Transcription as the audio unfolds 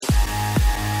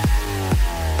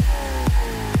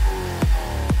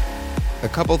A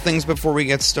couple things before we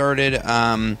get started.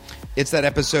 It's That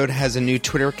Episode has a new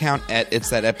Twitter account at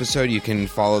It's That Episode. You can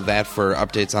follow that for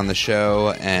updates on the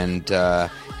show and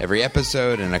every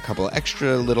episode and a couple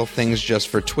extra little things just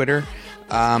for Twitter.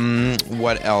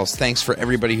 What else? Thanks for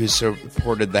everybody who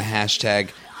supported the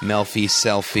hashtag Melfi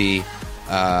Selfie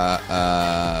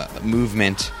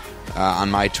movement on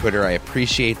my Twitter. I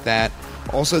appreciate that.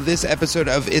 Also, this episode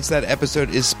of It's That Episode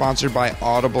is sponsored by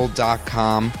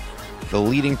Audible.com, the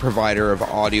leading provider of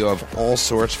audio of all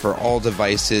sorts for all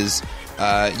devices.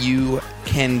 You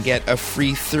can get a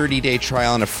free 30-day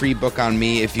trial and a free book on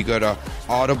me if you go to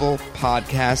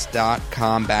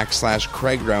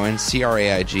audiblepodcast.com/Craig Rowan,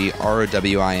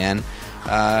 CraigRowin.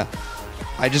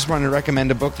 I just wanted to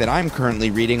recommend a book that I'm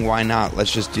currently reading. Why not?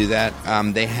 Let's just do that.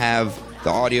 They have the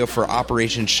audio for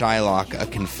Operation Shylock, A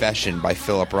Confession by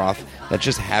Philip Roth. That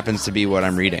just happens to be what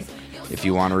I'm reading. If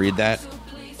you want to read that,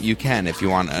 you can. If you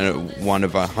want one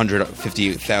of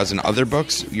 150,000 other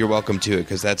books, you're welcome to it,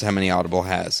 because that's how many Audible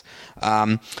has.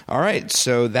 All right,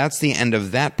 so that's the end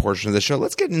of that portion of the show.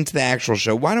 Let's get into the actual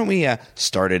show. Why don't we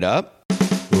start it up?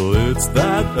 Well, it's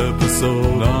that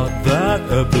episode, not that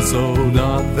episode,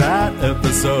 not that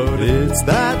episode. It's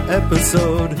that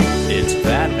episode. It's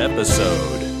That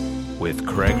Episode with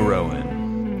Craig Rowan.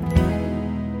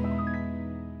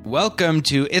 Welcome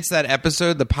to It's That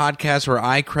Episode, the podcast where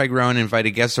I, Craig Rowan, invite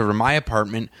a guest over to my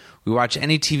apartment. We watch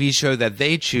any TV show that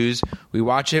they choose. We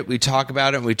watch it, we talk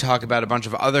about it, and we talk about a bunch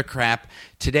of other crap.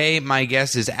 Today, my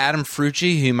guest is Adam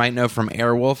Frucci, who you might know from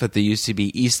Airwolf at the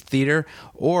UCB East Theater,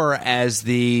 or as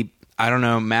the,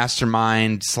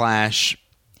 mastermind /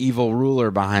 evil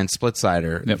ruler behind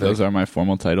Splitsider. Yep, those are my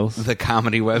formal titles. The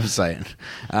comedy website.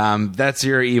 That's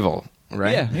your evil.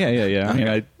 Right? Yeah. I mean,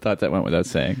 I thought that went without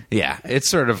saying. Yeah, it's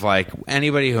sort of like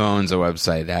anybody who owns a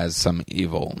website has some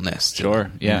evilness.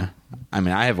 Sure, yeah. I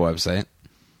mean, I have a website,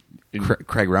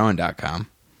 CraigRowan.com,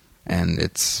 and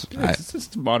it's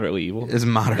just moderately evil. It's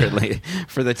moderately.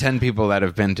 For the 10 people that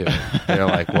have been to it, they're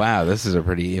like, wow, this is a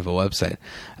pretty evil website.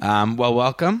 Well,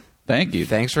 welcome. Thank you.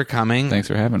 Thanks for coming. Thanks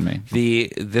for having me.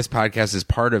 This podcast is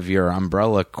part of your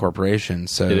umbrella corporation,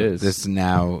 so it is. This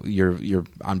now you're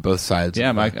on both sides. Yeah,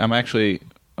 I'm actually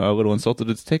a little insulted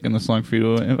it's taken this long for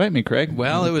you to invite me, Craig.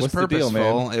 Well, it was What's purposeful. The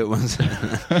deal, man? It was.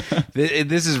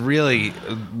 This is really.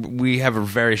 We have a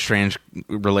very strange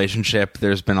relationship.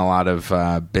 There's been a lot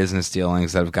of business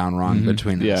dealings that have gone wrong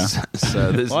between us. So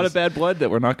a lot of bad blood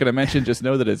that we're not going to mention. Just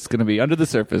know that it's going to be under the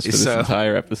surface for this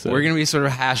entire episode. We're going to be sort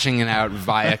of hashing it out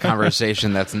via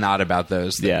conversation that's not about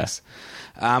those things.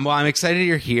 Yeah. Well, I'm excited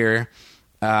you're here.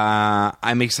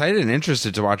 I'm excited and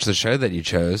interested to watch the show that you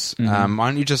chose. Why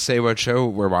don't you just say what show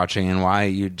we're watching and why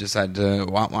you decided to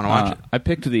want to watch it? I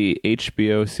picked the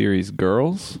HBO series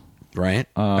Girls. Right.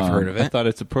 I've heard of it. I thought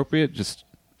it's appropriate. Just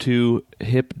two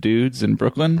hip dudes in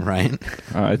Brooklyn. Right.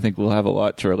 I think we'll have a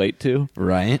lot to relate to.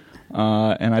 Right.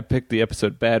 And I picked the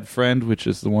episode Bad Friend, which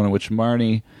is the one in which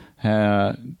Marnie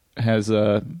has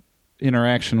a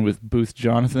interaction with Booth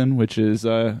Jonathan, which is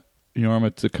Yorma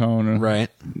Taccone. Right.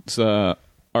 It's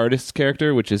artist's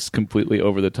character, which is completely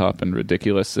over the top and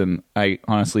ridiculous, and I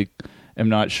honestly am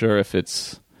not sure if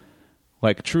it's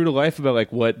like true to life about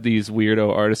like what these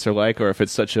weirdo artists are like, or if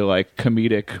it's such a like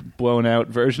comedic blown out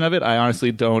version of it. I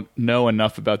honestly don't know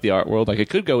enough about the art world. Like, it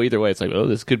could go either way. It's like, oh,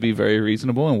 this could be very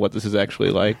reasonable, and what this is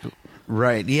actually like.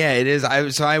 Right. Yeah, it is.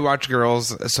 I watch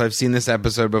Girls, so I've seen this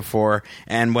episode before,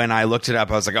 and when I looked it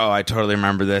up, I was like, oh, I totally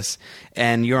remember this.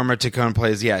 And Yorma Taccone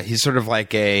plays, he's sort of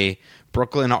like a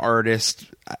Brooklyn artist,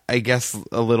 I guess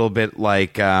a little bit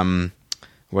like,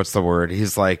 what's the word?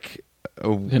 He's like...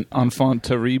 An enfant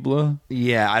terrible?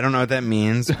 Yeah, I don't know what that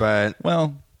means, but...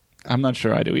 Well, I'm not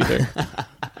sure I do either.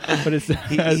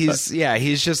 But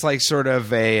he's just like sort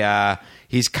of a...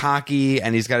 he's cocky,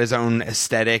 and he's got his own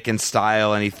aesthetic and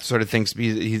style, and he sort of thinks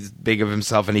he's big of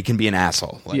himself, and he can be an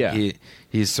asshole. Like, yeah.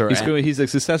 He's a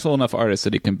successful enough artist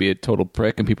that he can be a total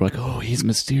prick, and people are like, oh, he's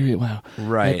mysterious. Wow.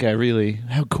 Right. That guy really...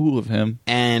 How cool of him.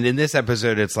 And in this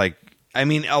episode, it's like... I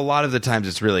mean, a lot of the times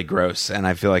it's really gross, and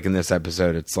I feel like in this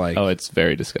episode it's like... Oh, it's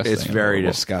very disgusting. It's very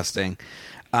disgusting.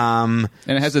 And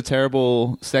it has a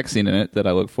terrible sex scene in it that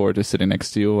I look forward to sitting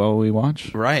next to you while we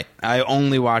watch. Right. I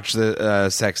only watch the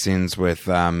sex scenes with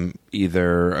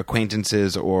either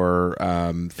acquaintances or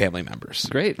family members.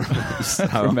 Great.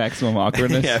 For maximum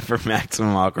awkwardness. Yeah, for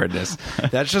maximum awkwardness.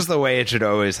 That's just the way it should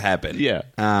always happen. Yeah.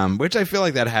 Which I feel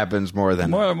like that happens more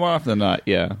often than not,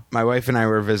 yeah. My wife and I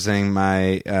were visiting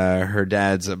her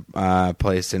dad's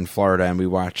place in Florida, and we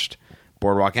watched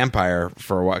Boardwalk Empire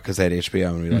for a while because they had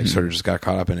HBO, and we sort of just got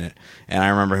caught up in it. And I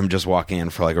remember him just walking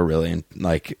in for like a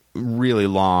really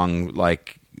long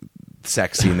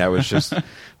sex scene that was just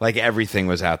like everything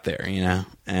was out there, you know?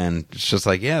 And it's just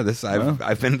like, yeah,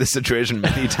 I've been in this situation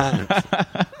many times.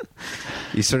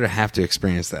 You sort of have to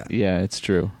experience that. Yeah, it's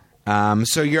true.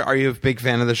 So are you a big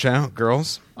fan of the show,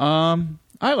 Girls? I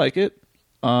like it.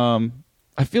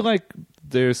 I feel like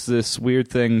there's this weird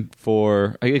thing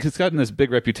it's gotten this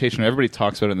big reputation. Everybody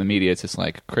talks about it in the media. It's this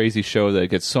like crazy show that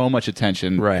gets so much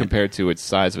attention compared to its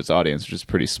size of its audience, which is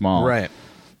pretty small. Right.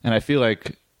 And I feel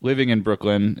like living in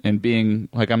Brooklyn and being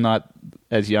like, I'm not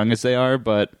as young as they are,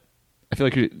 but I feel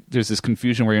like there's this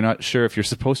confusion where you're not sure if you're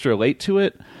supposed to relate to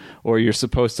it or you're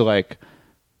supposed to like,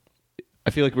 I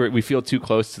feel like we feel too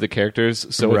close to the characters,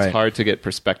 so it's hard to get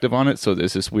perspective on it. So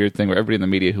there's this weird thing where everybody in the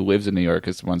media who lives in New York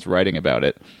is the ones writing about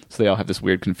it. So they all have this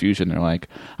weird confusion. They're like,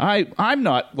 I'm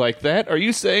not like that. Are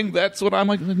you saying that's what I'm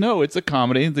like? No, it's a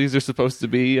comedy. These are supposed to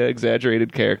be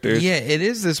exaggerated characters. Yeah, it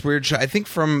is this weird show. I think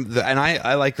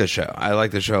I like the show. I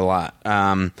like the show a lot.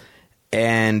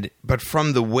 But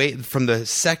from the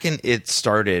second it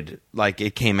started, like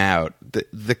it came out,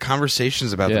 the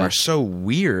conversations about them are so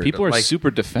weird. People are like,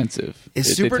 super defensive.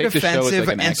 It's super defensive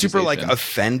and super like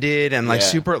offended and like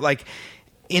super like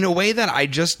in a way that I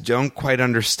just don't quite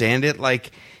understand it.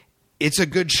 Like it's a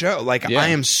good show. Like I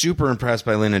am super impressed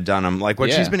by Lena Dunham. Like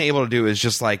what she's been able to do is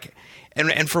just like,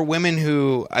 and for women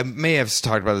who, I may have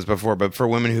talked about this before, but for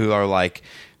women who are like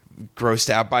grossed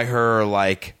out by her or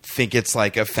like think it's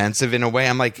like offensive in a way,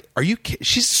 I'm like,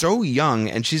 she's so young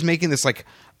and she's making this like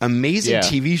amazing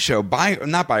TV show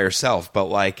not by herself, but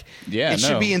like it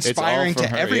should be inspiring to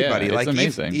everybody. Like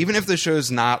even if the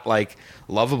show's not like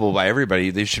lovable by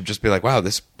everybody, they should just be like, wow,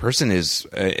 this person is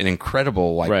an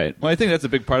incredible like right. Well, I think that's a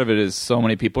big part of it is so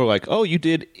many people are like, oh, you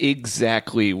did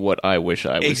exactly what I wish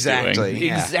I was doing.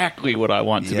 Exactly what I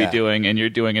want to be doing, and you're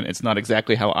doing it. It's not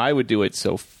exactly how I would do it,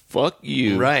 so fuck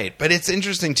you. Right. But it's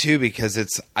interesting too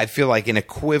because I feel like an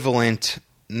equivalent,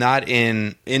 not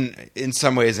in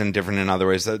some ways and different in other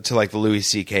ways, to like the Louis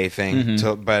C.K. thing,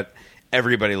 but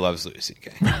everybody loves Louis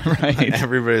C.K. Right.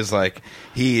 Everybody's like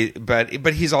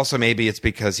but he's also, maybe it's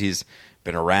because he's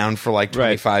been around for like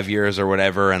 25 years or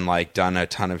whatever and like done a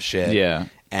ton of shit. Yeah.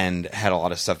 And had a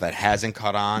lot of stuff that hasn't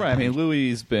caught on. Right. I mean,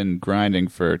 Louis' been grinding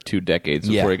for 2 decades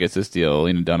before he gets this deal.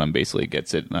 Lena Dunham basically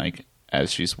gets it like as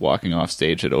she's walking off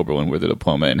stage at Oberlin with a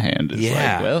diploma in hand. It's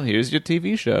like, well, here's your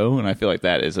TV show. And I feel like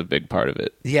that is a big part of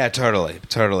it. Yeah, totally.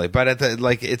 But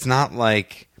it's not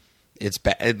like it's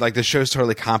bad. Like the show's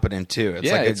totally competent too.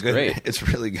 It's like it's great. It's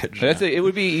really good show. It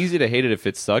would be easy to hate it if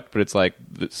it sucked, but it's like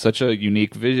such a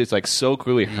unique vision. It's like so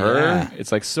clearly her. Yeah.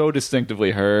 It's like so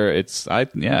distinctively her. I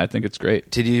think it's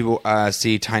great. Did you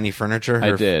see Tiny Furniture?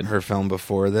 I did. Her film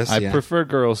before this. I prefer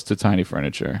Girls to Tiny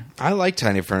Furniture. I like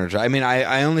Tiny Furniture. I mean,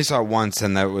 I only saw it once,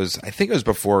 and I think it was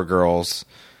before Girls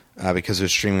because it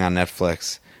was streaming on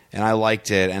Netflix. And I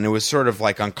liked it, and it was sort of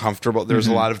like uncomfortable. There was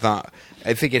a lot of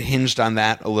I think it hinged on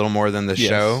that a little more than the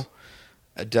show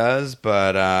does.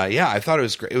 But I thought it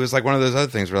was great. It was like one of those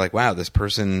other things where like, wow, this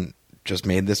person just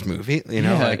made this movie. You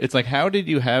know, it's like, how did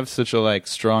you have such a like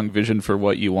strong vision for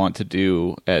what you want to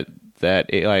do at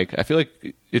that? Like, I feel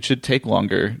like it should take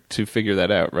longer to figure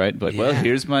that out, right? But well,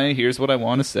 here's what I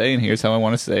want to say, and here's how I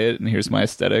want to say it, and here's my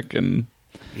aesthetic, and.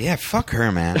 Yeah, fuck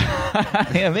her, man.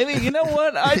 Yeah, maybe, you know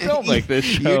what? I don't like this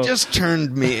show. You just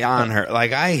turned me on her.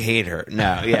 Like, I hate her.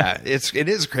 No, yeah. It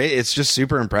is great. It's just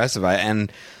super impressive. And,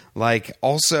 like,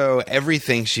 also,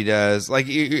 everything she does, like,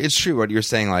 it's true what you're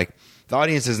saying. Like, the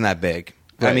audience isn't that big.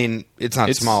 Right. I mean, it's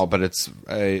not small, but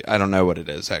I don't know what it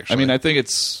is, actually. I mean, I think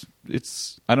it's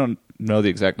I don't know the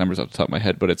exact numbers off the top of my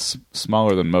head, but it's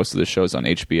smaller than most of the shows on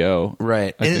HBO.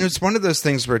 Right. And it's one of those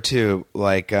things where, too,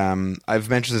 like, I've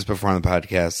mentioned this before on the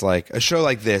podcast, like, a show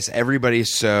like this,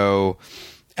 everybody's so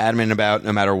adamant about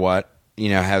no matter what, you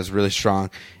know, has really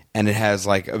strong, and it has,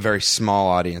 like, a very small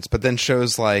audience. But then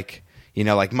shows like, you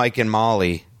know, like Mike and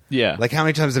Molly. Yeah. Like, how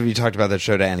many times have you talked about that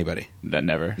show to anybody?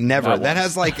 Never. That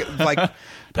has, like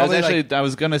probably actually, I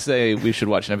was going to say we should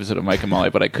watch an episode of Mike and Molly,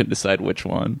 but I couldn't decide which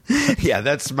one. Yeah,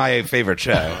 that's my favorite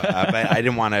show. But I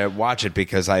didn't want to watch it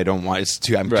because I'm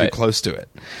too close to it.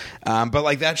 But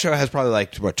like that show has probably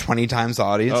like, 20 times the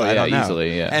audience? Oh, I don't know.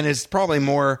 Easily, yeah. And it's probably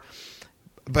more...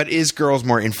 But is Girls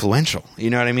more influential?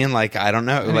 You know what I mean? Like, I don't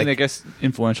know. I guess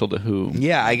influential to who?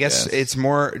 Yeah, I guess it's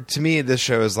more... To me, this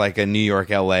show is like a New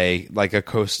York, LA, like a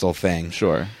coastal thing.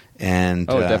 Sure. And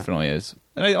it definitely is.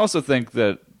 And I also think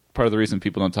that part of the reason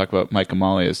people don't talk about Mike and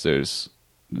Molly is there's,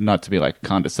 not to be like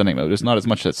condescending, but there's not as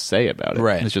much to say about it.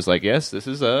 Right. It's just like, yes, this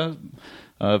is a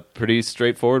pretty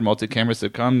straightforward multi-camera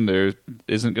sitcom. There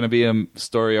isn't going to be a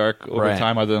story arc over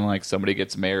time other than like somebody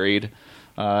gets married.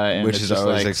 And which it's is just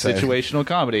always like exciting. Situational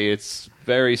comedy. It's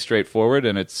very straightforward,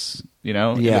 and it's,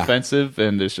 inoffensive,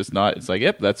 and there's just not, it's like,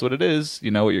 yep, that's what it is. You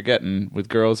know what you're getting. With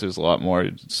Girls, there's a lot more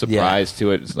surprise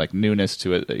to it. It's like newness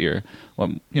to it that you're,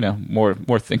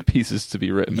 more think pieces to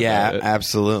be written about it.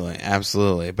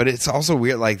 Absolutely. But it's also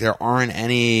weird, like, there aren't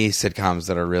any sitcoms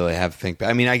that are really have think.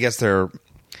 I mean, I guess there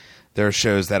are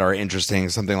shows that are interesting,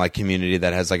 something like Community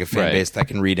that has like a fan base that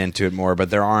can read into it more,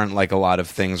 but there aren't like a lot of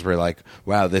things where like,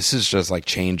 wow, this is just like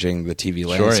changing the TV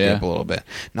landscape a little bit.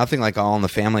 Nothing like All in the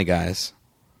Family Guys.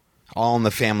 All in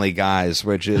the Family Guys,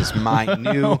 which is my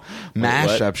new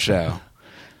mashup show,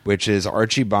 which is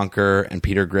Archie Bunker and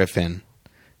Peter Griffin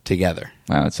together.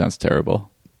 Wow, that sounds terrible.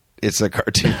 It's a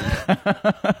cartoon.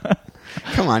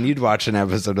 Come on, you'd watch an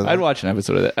episode of that. I'd watch an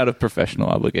episode of that out of professional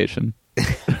obligation.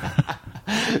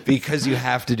 Because you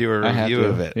have to do a review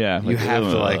of it. Yeah. You have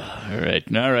to like...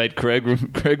 All right,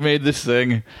 Craig made this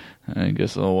thing. I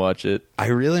guess I'll watch it. I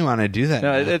really want to do that.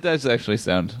 No, it does actually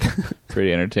sound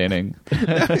pretty entertaining.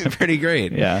 Pretty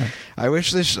great. Yeah. I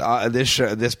wish this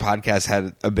podcast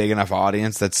had a big enough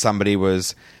audience that somebody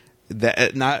was...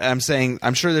 I'm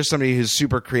sure there's somebody who's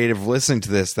super creative listening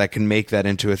to this that can make that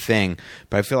into a thing.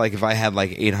 But I feel like if I had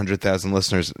like 800,000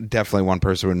 listeners, definitely one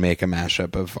person would make a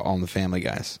mashup of All in the Family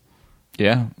Guys.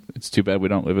 Yeah, it's too bad we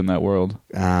don't live in that world.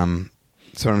 So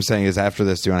what I'm saying is, after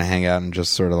this, do you want to hang out and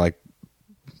just sort of like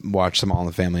watch some All in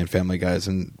the Family and Family Guys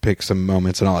and pick some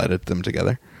moments and I'll edit them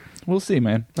together? We'll see,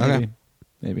 man.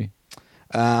 Maybe.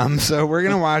 So we're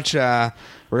gonna watch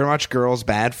Girls,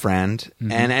 Bad Friend,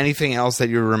 and anything else that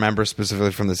you remember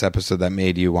specifically from this episode that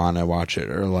made you want to watch it,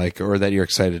 or that you're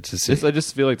excited to see. I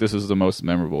just feel like this is the most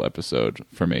memorable episode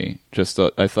for me.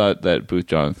 I thought that Booth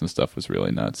Jonathan stuff was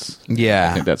really nuts. Yeah,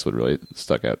 I think that's what really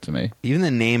stuck out to me. Even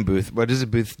the name Booth. What is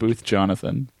it, Booth? Booth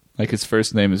Jonathan. Like, his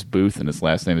first name is Booth and his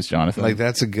last name is Jonathan. Like,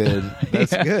 that's good.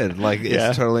 Like,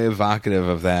 it's totally evocative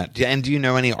of that. And do you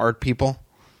know any art people?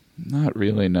 Not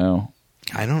really, no.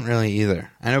 I don't really either.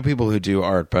 I know people who do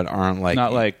art, but aren't like...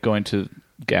 Not like going to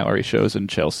gallery shows in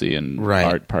Chelsea and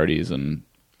art parties and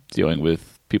dealing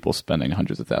with people spending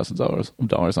hundreds of thousands of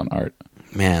dollars on art.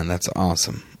 Man, that's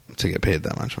awesome to get paid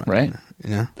that much money. Right?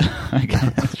 Yeah. I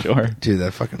guess, sure. Dude,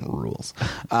 that fucking rules.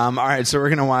 All right, so we're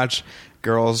going to watch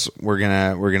Girls. We're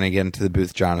gonna get into the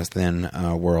Booth Jonathan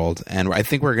world. And I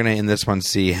think we're going to, in this one,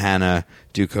 see Hannah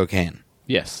do cocaine.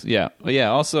 Yes, yeah.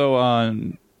 Also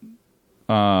on...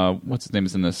 what's his name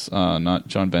is in this? Not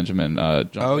John Benjamin. John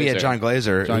Glazer. John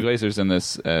Glazer. John Glazer's in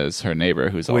this as her neighbor,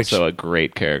 who's also a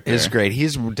great character. Is great.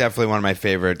 He's definitely one of my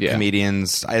favorite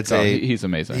comedians. I'd say he's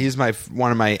amazing. He's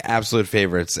one of my absolute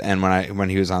favorites. And when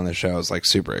he was on the show, I was like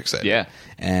super excited. Yeah.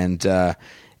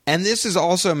 And this is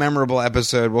also a memorable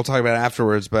episode. We'll talk about it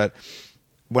afterwards. But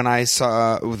when I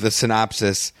saw the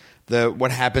synopsis,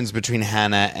 what happens between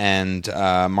Hannah and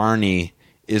Marnie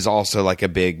is also like a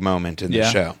big moment in the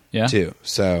show too.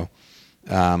 So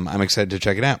I'm excited to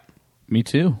check it out. Me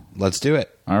too. Let's do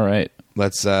it. All right.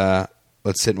 Let's sit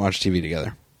and watch TV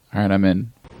together. All right, I'm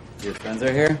in. Your friends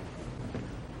are here?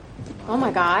 Oh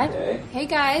my god. Hey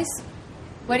guys.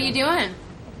 What are you doing?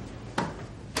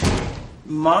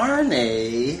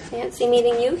 Marnie. Fancy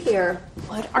meeting you here.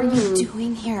 What are you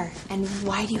doing here? And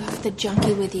why do you have the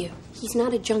junkie with you? He's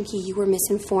not a junkie. You were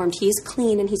misinformed. He is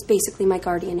clean and he's basically my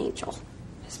guardian angel.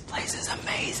 This place is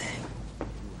amazing.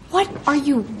 What are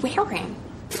you wearing?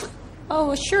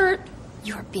 Oh, a shirt.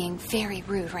 You're being very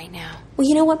rude right now. Well,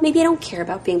 you know what? Maybe I don't care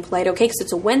about being polite, okay? Because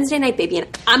it's a Wednesday night, baby,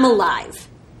 and I'm alive.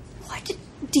 What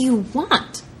do you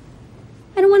want?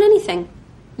 I don't want anything.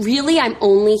 Really, I'm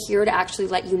only here to actually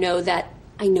let you know that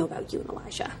I know about you and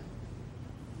Elijah.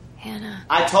 Hannah.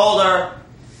 I told her.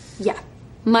 Yeah.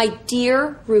 My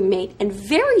dear roommate and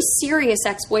very serious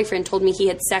ex-boyfriend told me he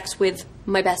had sex with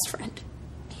my best friend.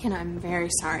 Hannah, I'm very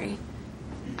sorry.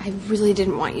 I really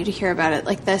didn't want you to hear about it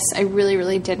like this. I really,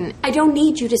 really didn't. I don't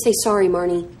need you to say sorry,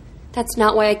 Marnie. That's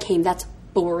not why I came. That's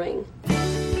boring.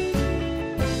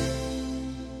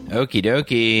 Okie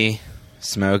dokie.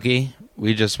 Smokey,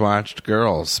 we just watched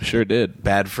Girls. Sure did.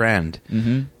 Bad Friend.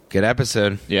 Mm-hmm. Good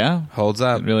episode. Yeah. Holds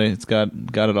up. It's got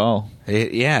it all.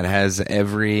 It has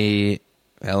every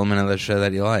element of the show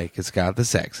that you like. It's got the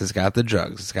sex. It's got the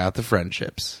drugs. It's got the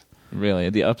friendships. Really,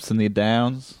 the ups and the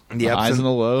downs, the highs and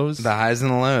the lows. The highs and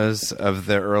the lows of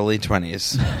the early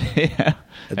 20s. Yeah.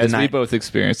 As we both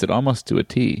experienced it almost to a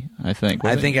T, I think.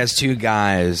 I think as two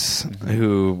guys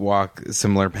who walk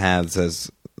similar paths as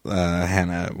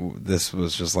Hannah, this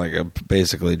was just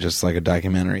basically a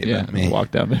documentary about me.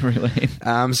 Walk down memory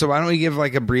lane. So why don't we give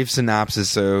like a brief synopsis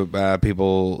so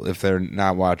people, if they're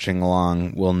not watching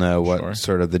along, will know what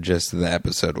sort of the gist of the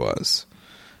episode was.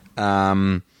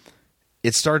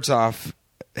 It starts off,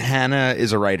 Hannah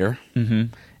is a writer,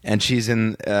 and she's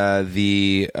in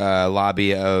the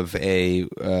lobby of a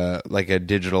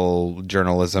digital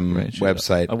journalism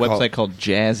website. A website called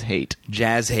Jazz Hate.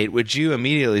 Jazz Hate, which you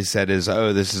immediately said is,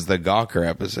 oh, this is the Gawker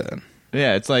episode.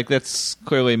 Yeah, it's like that's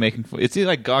clearly making. It's either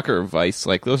like Gawker or Vice.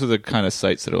 Like those are the kind of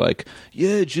sites that are like,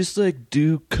 yeah, just like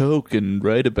do coke and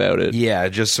write about it. Yeah,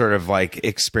 just sort of like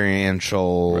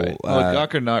experiential. Right. Well,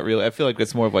 Gawker, not really. I feel like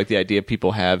that's more of like the idea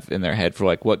people have in their head for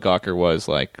like what Gawker was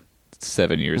like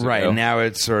 7 years ago. Right, now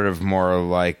it's sort of more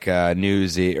like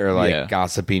newsy or like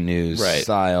gossipy news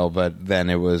style, but then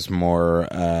it was more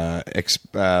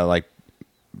like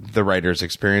the writer's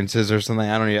experiences or something.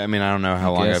 I don't know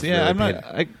how long I've really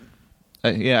paid.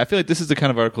 I feel like this is the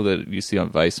kind of article that you see on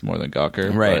Vice more than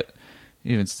Gawker. Right. But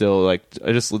even still, like,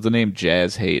 the name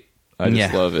Jazz Hate, I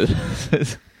just love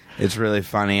it. It's really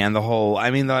funny. And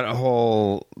that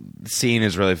whole scene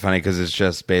is really funny because it's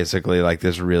just basically like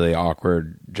this really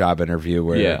awkward job interview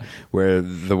where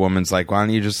the woman's like, why don't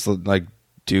you just like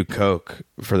do coke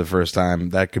for the first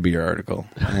time? That could be your article.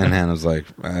 And Hannah's like,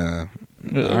 all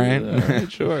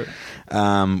right, sure.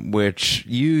 Which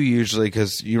you usually,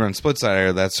 because you run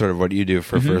Splitsider, that's sort of what you do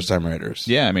for first-time writers.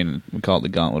 Yeah, I mean, we call it the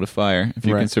Gauntlet of Fire. If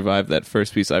you can survive that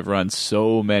first piece, I've run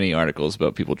so many articles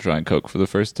about people trying coke for the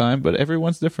first time, but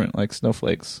everyone's different, like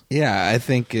snowflakes. Yeah, I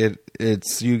think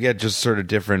it's you get just sort of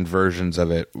different versions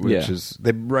of it, which is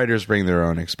the writers bring their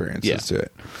own experiences to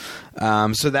it.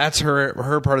 So that's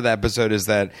her part of the episode is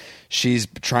that she's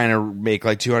trying to make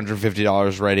like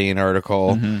 $250 writing an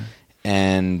article.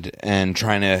 And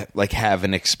trying to like have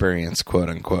an experience, quote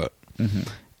unquote.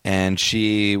 And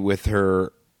she, with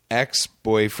her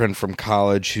ex-boyfriend from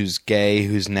college, who's gay,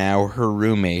 who's now her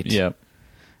roommate,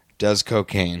 does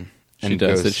cocaine. She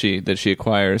does that she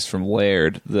acquires from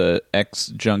Laird, the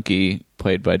ex-junkie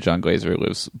played by John Glazer, who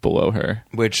lives below her.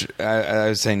 Which I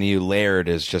was saying to you, Laird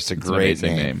is just a great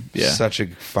name. Yeah, such a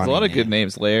fun. There's a lot of good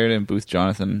names. Laird and Booth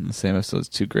Jonathan, the same episode.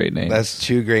 Two great names. That's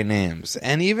two great names,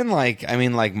 and even like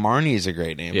Marnie's a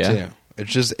great name too.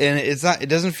 It's just, and it's not. It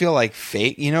doesn't feel like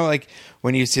fake. You know, like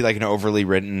when you see like an overly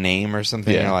written name or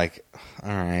something, you're like, all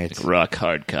right, like Rock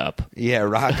Hard Cop. Yeah,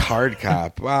 Rock Hard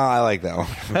Cop. Well, I like that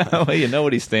one. Well, you know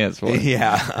what he stands for.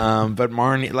 Yeah, but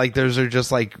Marnie, like those are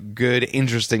just like good,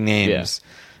 interesting names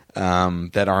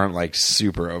that aren't like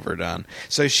super overdone.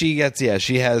 So she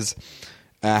has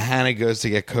Hannah goes to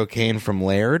get cocaine from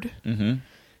Laird.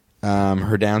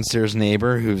 Her downstairs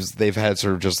neighbor, they've had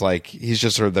sort of just like, he's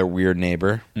just sort of their weird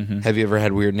neighbor. Have you ever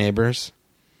had weird neighbors?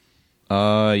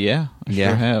 Yeah, I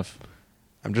sure have.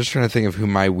 I'm just trying to think of who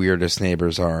my weirdest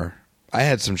neighbors are. I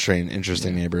had some strange,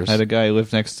 interesting neighbors. I had a guy who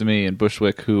lived next to me in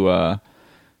Bushwick who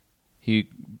he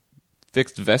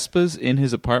fixed Vespas in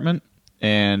his apartment,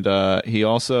 and he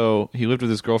lived with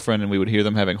his girlfriend, and we would hear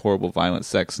them having horrible, violent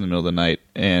sex in the middle of the night,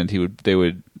 and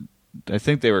I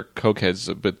think they were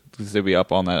cokeheads, but they'd be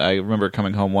up all night. I remember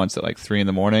coming home once at like 3 a.m,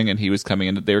 and they were coming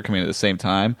in at the same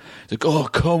time. He's like, "Oh,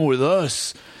 come with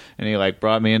us." And he like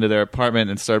brought me into their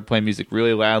apartment and started playing music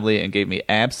really loudly and gave me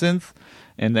absinthe.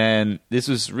 And then this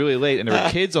was really late, and there were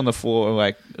kids on the floor,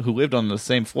 like who lived on the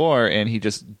same floor, and he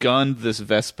just gunned this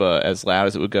Vespa as loud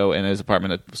as it would go in his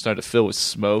apartment. It started to fill with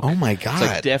smoke. Oh my god!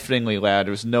 It's like deafeningly loud.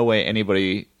 There was no way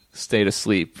anybody stayed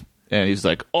asleep. And he's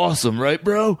like, "Awesome, right,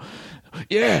 bro?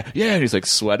 Yeah." And he's like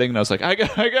sweating, and I was like, I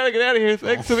gotta get out of here.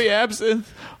 Thanks to the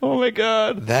absinthe. Oh my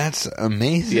god, that's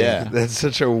amazing. Yeah, that's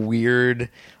such a weird,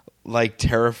 like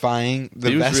terrifying.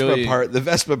 The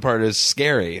Vespa part is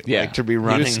scary. Yeah, like, to be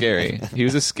running. He was scary. He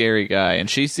was a scary guy, and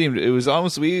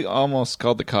we almost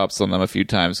called the cops on them a few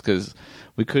times because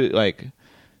we could like.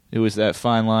 It was that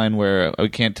fine line where we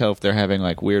can't tell if they're having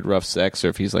like weird rough sex or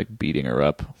if he's like beating her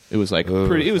up. It was like a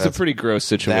pretty gross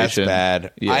situation. That's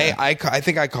bad. Yeah. I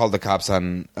think I called the cops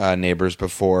on neighbors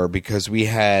before because we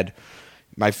had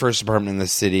my first apartment in the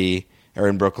city or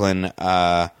in Brooklyn.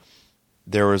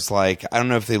 There was like, I don't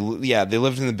know if they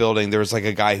lived in the building. There was like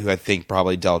a guy who I think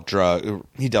probably dealt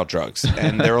drugs,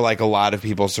 and there were like a lot of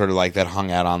people sort of like that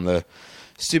hung out on the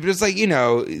stupid. It's like, you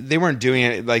know, they weren't doing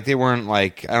it like they weren't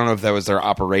like, I don't know if that was their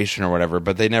operation or whatever,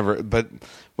 but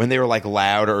when they were like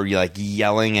loud or like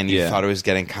yelling and you thought it was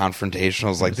getting confrontational, I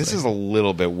was like, this is a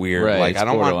little bit weird. Right, like I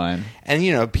don't borderline. want, and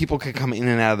you know, people could come in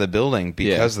and out of the building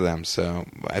because of them. So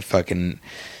I fucking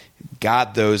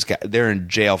got those guys. They're in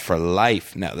jail for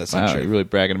life. No, that's not true. You're really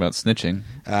bragging about snitching.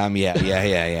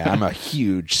 Yeah. I'm a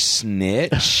huge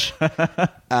snitch.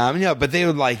 No, but they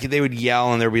would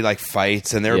yell and there would be like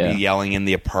fights and there would be yelling in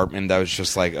the apartment. That was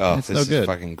just like, oh, this is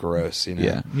fucking gross. You know?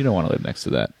 Yeah, you don't want to live next to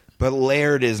that. But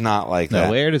Laird is not like that.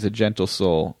 No, Laird is a gentle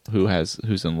soul who's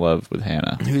in love with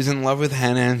Hannah. Who's in love with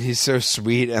Hannah, and he's so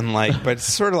sweet and like, but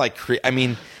it's sort of like, I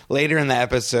mean, later in the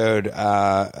episode,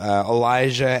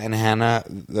 Elijah and Hannah,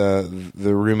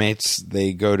 the roommates,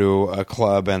 they go to a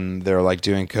club and they're like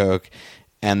doing coke,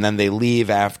 and then they leave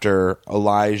after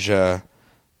Elijah.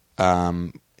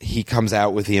 He comes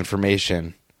out with the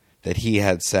information that he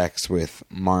had sex with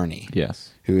Marnie.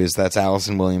 Yes. That's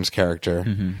Allison Williams'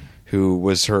 character, who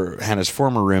was Hannah's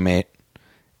former roommate,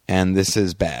 and this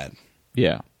is bad.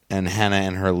 Yeah. And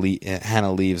Hannah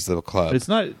leaves the club. But it's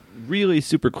not really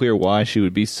super clear why she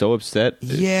would be so upset.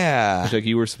 Yeah. It's like,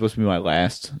 you were supposed to be my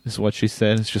last, is what she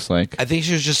said. It's just like... I think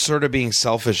she was just sort of being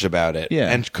selfish about it.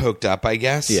 Yeah. And coked up, I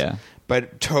guess. Yeah.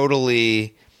 But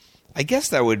totally... I guess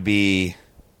that would be...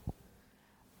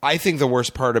 I think the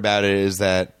worst part about it is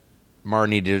that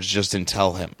Marnie just didn't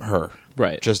tell her.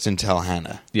 Right. Just didn't tell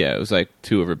Hannah. Yeah, it was like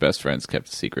two of her best friends kept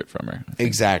a secret from her.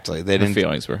 Exactly. They Her didn't.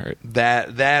 feelings were hurt.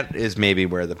 That is maybe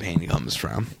where the pain comes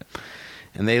from.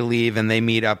 And they leave and they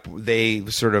meet up. They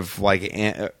sort of like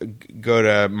go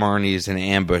to Marnie's and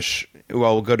ambush.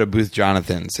 Well, we'll go to Booth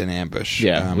Jonathan's and ambush.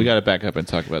 Yeah, we got to back up and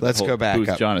talk about let's the whole go back Booth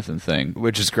up. Jonathan thing.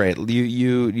 Which is great.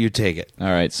 You take it. All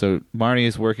right, so Marnie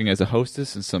is working as a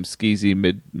hostess in some skeezy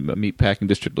meatpacking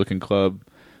district looking club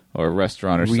or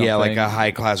restaurant or something. Yeah, like a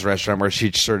high-class restaurant where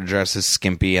she sort of dresses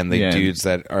skimpy and the dudes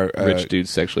that are... rich dudes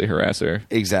sexually harass her.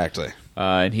 Exactly.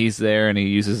 And he's there and he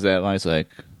uses that line. He's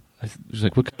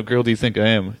like, what kind of girl do you think I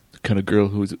am? The kind of girl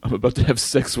who I'm about to have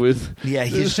sex with. Yeah,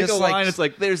 he's There's just a like... line. It's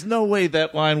like, there's no way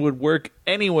that line would work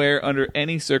anywhere under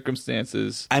any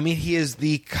circumstances. I mean, he is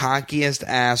the cockiest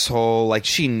asshole. Like,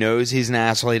 she knows he's an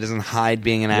asshole. He doesn't hide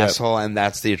being an asshole, and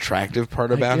that's the attractive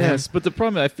part about him. Yes, but the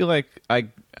problem, I feel like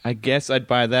I guess I'd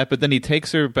buy that, but then he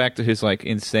takes her back to his like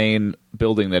insane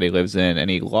building that he lives in,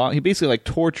 and he basically like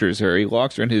tortures her. He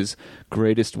locks her in his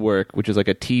greatest work, which is like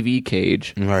a TV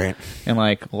cage, Right. and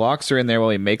like locks her in there while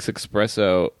he makes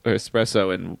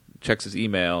espresso and checks his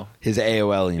email. His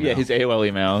AOL email. Yeah, his AOL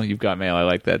email. You've got mail. I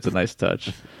like that. It's a nice touch.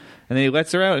 And then he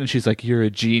lets her out, and she's like, "You're a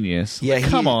genius." Yeah, like,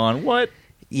 come on, what?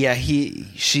 Yeah,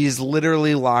 she's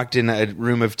literally locked in a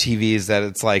room of TVs that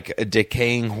it's like a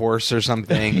decaying horse or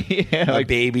something, Yeah, a like-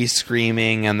 baby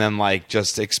screaming, and then like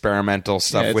just experimental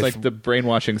stuff Yeah, it's with, like the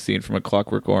brainwashing scene from A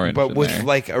Clockwork Orange. but in with there.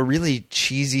 like a really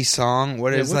cheesy song.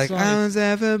 What is what like song I was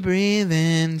ever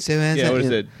breathing? So as yeah, I, what is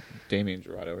it? Damien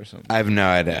Gerardo or something. I have no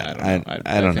idea. Yeah,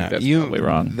 I don't think know. that's probably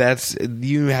wrong.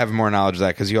 You have more knowledge of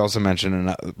that because you also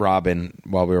mentioned Robin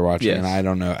while we were watching, Yes. and I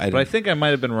don't know. But I think I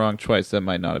might have been wrong twice. That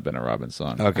might not have been a Robin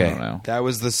song. Okay, I don't know. that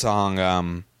was the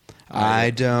song. I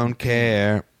don't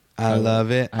care. I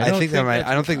love it. I think that might.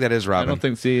 I don't think that is Robin. I don't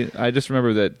think. See, I just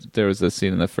remember that there was a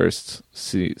scene in the first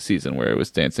season where it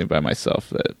was "Dancing by Myself."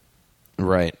 That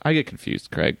Right. I get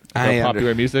confused, Craig. I About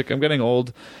popular music. I'm getting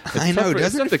old. I know. It's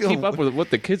Doesn't tough it to feel- keep up with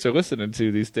what the kids are listening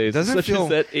to these days. Doesn't Such feel- as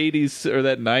that 80s or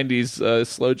that 90s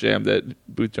slow jam that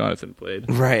Booth Jonathan played.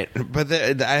 Right, but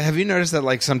have you noticed that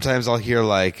like sometimes I'll hear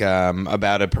like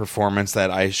about a performance that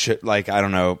I should like I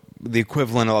don't know the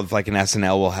equivalent of like an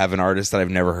SNL will have an artist that I've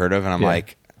never heard of and I'm Yeah.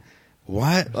 like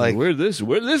what like Where did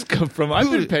this come from? I've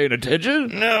been paying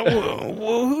attention. no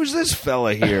who's this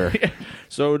fella here?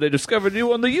 So they discovered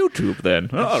you on the YouTube then.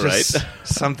 All right. Just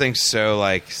something so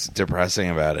like depressing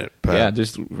about it. But Yeah,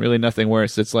 just really nothing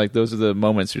worse. It's like those are the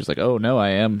moments you're just like, oh no,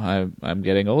 I'm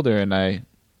getting older, and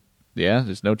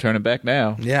there's no turning back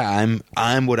now. yeah,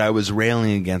 I'm what I was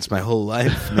railing against my whole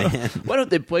life, man. Why don't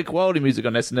they play quality music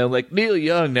on SNL like Neil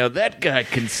Young? Now that guy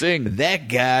can sing. That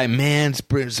guy, man,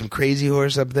 some crazy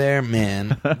horse up there,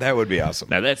 man. That would be awesome.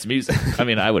 Now that's music. I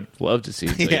mean, I would love to see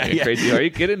Neil Yeah, Young and yeah. Crazy Horse. Are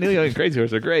you kidding? Neil Young and Crazy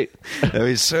Horse are great. That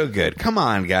was so good. Come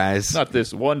on, guys. Not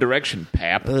this One Direction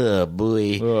pap. Oh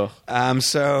boy. Ugh.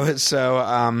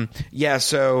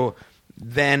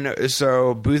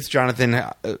 So Booth Jonathan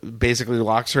basically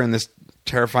locks her in this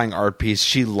terrifying art piece.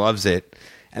 She loves it,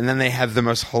 and then they have the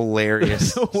most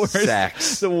hilarious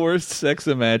sex. The worst sex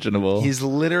imaginable. He's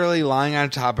literally lying on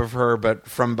top of her, but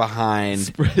from behind.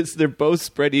 They're both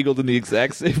spread eagled in the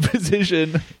exact same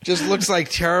position. Just looks like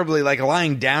terribly, like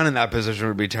lying down in that position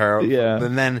would be terrible.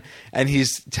 Yeah. And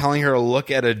he's telling her to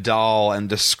look at a doll and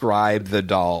describe the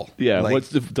doll. Yeah, Like, what's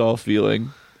the doll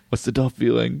feeling? What's the doll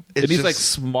feeling? It's And he's just- like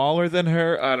smaller than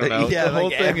her. I don't know. Yeah, the whole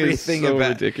like thing everything is so about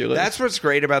ridiculous. That's what's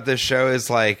great about this show is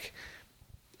like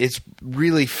it's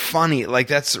really funny. Like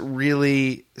that's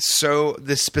really so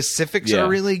the specifics Yeah. are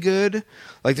really good.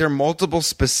 Like there are multiple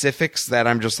specifics that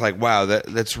I'm just like, wow,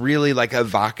 that's really like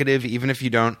evocative. Even if you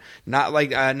don't, not like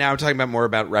now I'm talking about more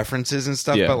about references and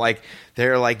stuff, Yeah. but like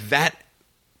they're like that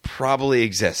probably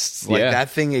exists. Like Yeah. that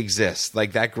thing exists.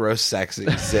 Like that gross sex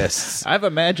exists. I've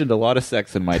imagined a lot of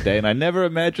sex in my day, and I never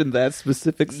imagined that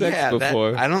specific sex yeah,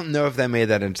 before. I don't know if they made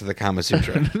that into the Kama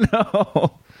Sutra.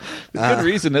 No. Good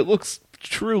reason. It looks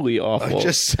truly awful.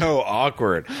 Just so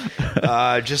awkward.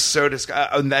 Just so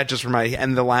that just reminds.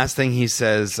 And the last thing he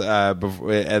says,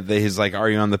 he's like, "Are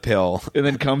you on the pill?" And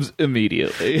then comes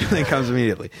immediately.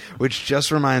 Which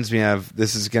just reminds me of,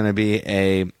 this is going to be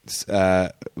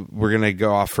we're going to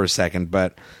go off for a second,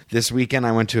 but this weekend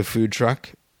I went to a food truck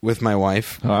with my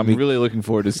wife. I'm really looking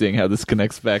forward to seeing how this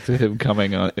connects back to him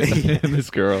coming on in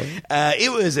this girl.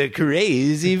 It was a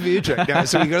crazy food truck. No,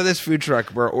 so we go to this food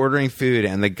truck. We're ordering food,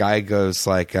 and the guy goes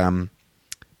like, "Can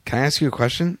I ask you a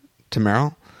question?" to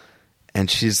Meryl. And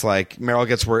she's like, Meryl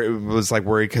gets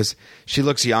worried because she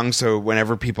looks young. So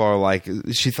whenever people are like,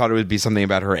 she thought it would be something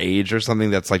about her age or something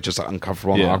that's like just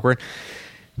uncomfortable and awkward.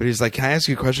 But he's like, "Can I ask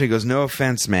you a question?" He goes, "No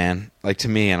offense, man," like to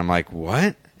me. And I'm like,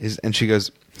 "What?" And he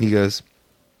goes,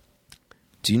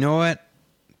 "Do you know what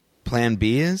Plan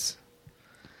B is?"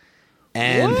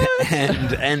 And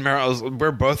and Meryl's,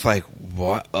 we're both like,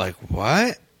 "What? Like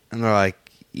what?" And they're like,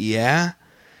 "Yeah."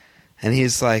 And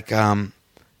he's like,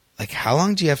 how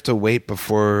long do you have to wait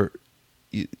before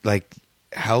you, like,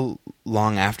 how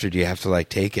long after do you have to like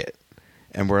take it?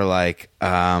 And we're like,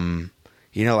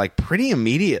 like pretty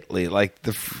immediately, like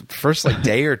the first like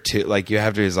day or two, like you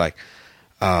have to. He's like,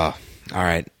 "Oh, all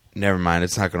right, never mind,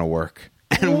 it's not going to work."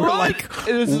 And we're like,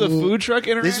 this is a food truck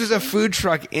interaction? This was a food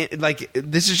truck.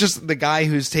 This is just the guy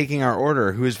who's taking our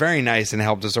order, who was very nice and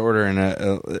helped us order in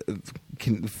a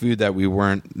food that we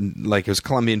weren't, like, it was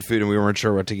Colombian food and we weren't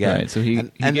sure what to get. Right, so he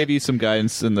gave you some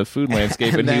guidance in the food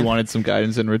landscape and he wanted some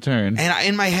guidance in return. And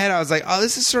in my head, I was like, oh,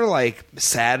 this is sort of like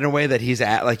sad in a way that he's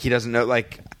like, he doesn't know,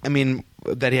 like, I mean,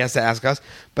 that he has to ask us.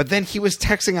 But then he was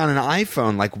texting on an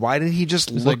iPhone. Like, why didn't he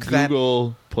just look like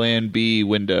Google Plan B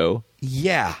window?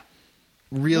 Yeah.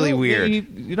 Really weird.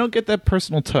 You don't get that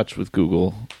personal touch with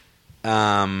Google.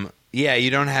 Yeah, you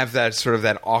don't have that sort of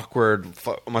that awkward,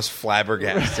 almost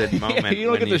flabbergasted moment. You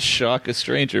don't get to shock a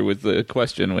stranger with the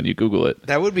question when you Google it.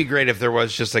 That would be great if there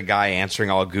was just a guy answering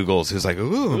all Googles who's like,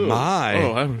 "Ooh, my.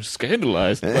 Oh, I'm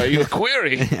scandalized by your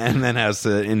query." And then has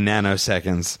to, in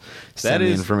nanoseconds, send the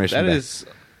information back. That is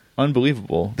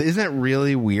unbelievable. Isn't that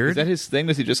really weird? Is that his thing?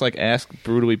 Does he just like ask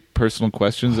brutally personal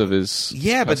questions of his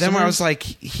but then when I was like,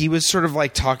 he was sort of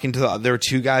like talking to there were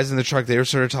two guys in the truck, they were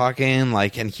sort of talking,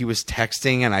 like, and he was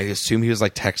texting, and I assume he was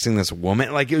like texting this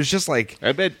woman. Like, it was just like,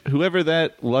 I bet whoever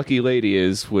that lucky lady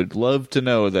is would love to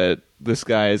know that this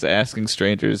guy is asking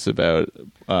strangers about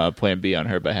Plan B on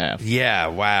her behalf. Yeah,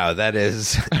 wow, that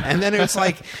is. And then it was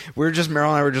like, Meryl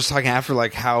and I were just talking after,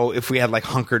 like, how if we had like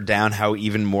hunkered down, how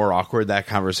even more awkward that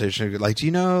conversation. Like, do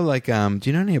you know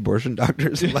any abortion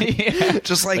doctors? Like,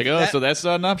 just like, oh, so that's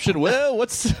not an option. Well,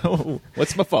 what's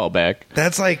my fallback?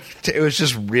 That's like, it was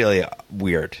just really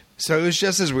weird. So it was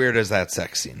just as weird as that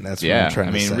sex scene. That's what I'm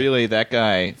trying to say. Really, that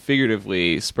guy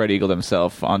figuratively spread-eagled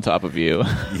himself on top of you.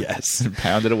 Yes. And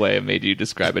pounded away and made you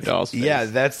describe a doll's face. Yeah,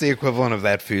 that's the equivalent of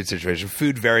that food situation.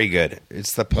 Food, very good.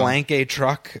 It's the Planque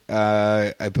truck.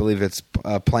 I believe it's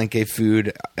Planque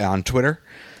Food on Twitter.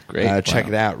 Great. Check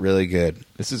it out. Really good.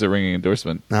 This is a ringing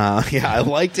endorsement. Yeah, I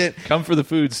liked it. Come for the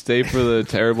food. Stay for the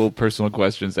terrible personal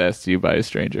questions asked to you by a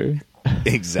stranger.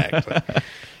 Exactly.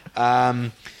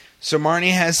 So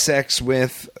Marnie has sex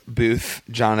with Booth,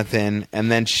 Jonathan,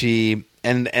 and then she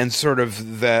and sort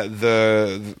of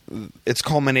the it's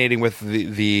culminating with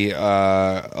the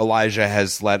Elijah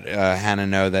has let Hannah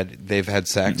know that they've had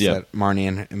sex. Yep. That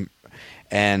Marnie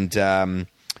and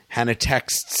Hannah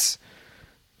texts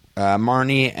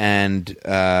Marnie and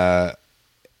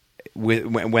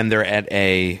when they're at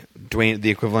the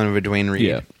equivalent of a Duane Reade.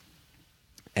 Yeah.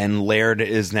 And Laird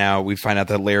is now, we find out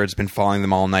that Laird's been following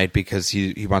them all night because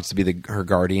he wants to be her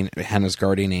guardian, Hannah's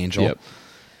guardian angel. Yep.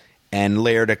 And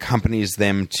Laird accompanies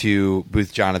them to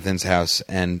Booth Jonathan's house,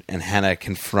 and Hannah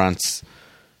confronts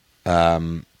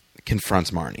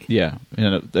Marnie. Yeah,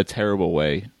 in a terrible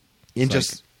way.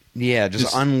 Just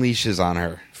unleashes on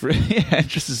her.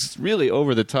 Just is really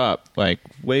over the top, like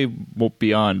way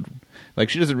beyond. Like,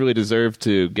 she doesn't really deserve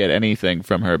to get anything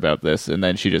from her about this, and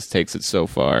then she just takes it so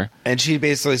far. And she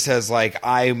basically says, like,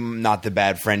 I'm not the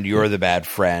bad friend, you're the bad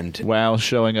friend. While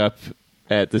showing up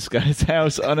at this guy's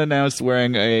house unannounced,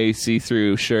 wearing a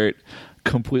see-through shirt,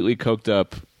 completely coked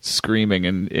up, screaming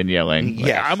and yelling. Like,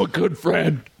 yeah, I'm a good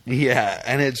friend. Yeah,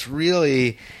 and it's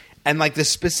really... And, like, the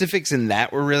specifics in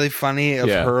that were really funny of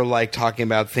her, like, talking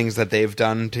about things that they've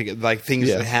done, like, things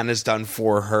that Hannah's done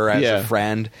for her as a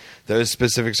friend. Those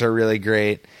specifics are really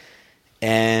great.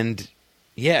 And,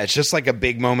 yeah, it's just, like, a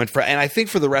big moment for... And I think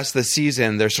for the rest of the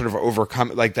season, they're sort of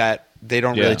overcome... Like, that, they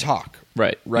don't really talk.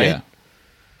 Right? Yeah.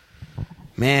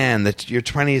 Man, your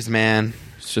 20s, man.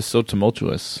 It's just so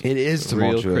tumultuous. It is a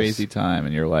tumultuous. Real crazy time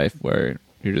in your life where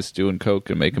You're just doing coke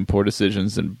and making poor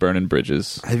decisions and burning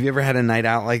bridges. Have you ever had a night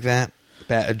out like that?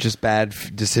 Just bad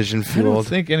decision I don't fueled?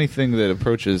 think anything that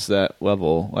approaches that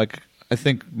level. Like, I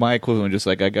think my equivalent just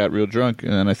like I got real drunk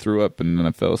and then I threw up and then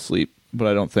I fell asleep. But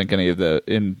I don't think any of the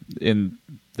in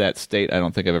that state. I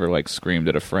don't think I've ever like screamed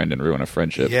at a friend and ruined a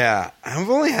friendship. Yeah, I've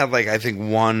only had like I think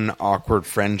one awkward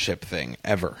friendship thing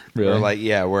ever. Really? Or like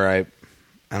where I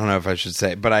don't know if I should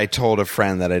say, but I told a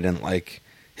friend that I didn't like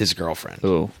his girlfriend.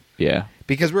 Oh, yeah.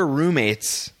 Because we're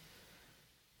roommates,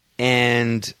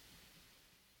 and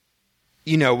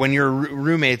you know when you're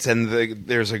roommates and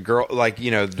there's a girl like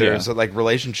there's like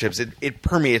relationships, it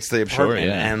permeates the apartment,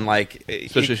 and like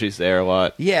especially she's there a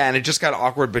lot. Yeah, and it just got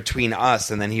awkward between us,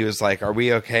 and then he was like, "Are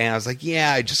we okay?" And I was like,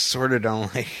 "Yeah, I just sort of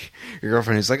don't like your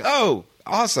girlfriend." He's like, "Oh,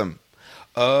 awesome."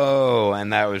 Oh,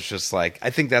 and that was just like, I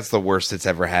think that's the worst it's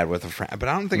ever had with a friend. But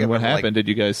I don't think what happened. Did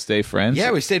you guys stay friends?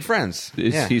 Yeah, we stayed friends.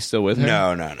 Is he still with her?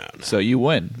 No. So you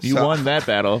win. You won that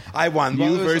battle. I won.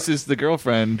 You versus the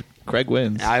girlfriend. Craig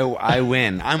wins. I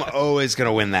win. I'm always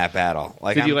gonna win that battle.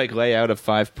 Like, did you like lay out a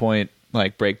 5-point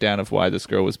like breakdown of why this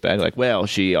girl was bad? Like, well,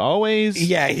 she always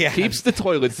keeps the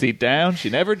toilet seat down. She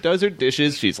never does her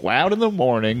dishes. She's loud in the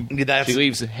morning. She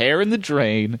leaves hair in the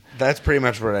drain. That's pretty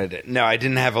much what I did. No, I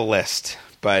didn't have a list,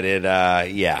 but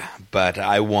but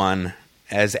I won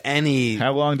as any.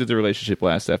 How long did the relationship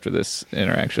last after this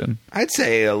interaction? I'd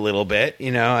say a little bit.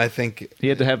 I think he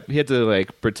had to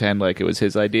like pretend like it was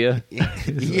his idea.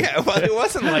 Yeah, well, it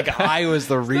wasn't like I was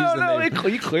the reason. No,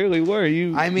 you clearly were.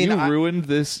 You ruined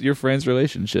your friend's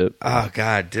relationship. Oh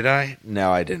God, did I?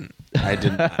 No, I didn't. I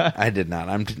did not.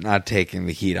 I'm not taking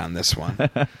the heat on this one.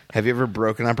 Have you ever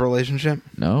broken up a relationship?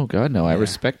 No, God, no. I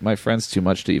respect my friends too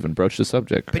much to even broach the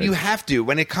subject. But you have to.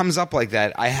 When it comes up like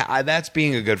that, that's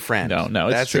being a good friend. No,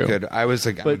 it's that's true. I was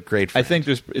a great friend. I think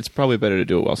it's probably better to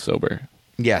do it while sober.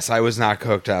 Yes, I was not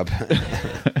coked up.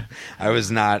 I was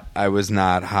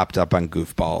not hopped up on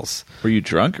goofballs. Were you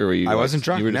drunk or were you? I wasn't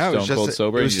drunk. You were no, stone cold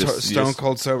sober. It was stone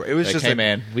cold sober. It was like, just hey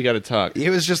man, we got to talk. It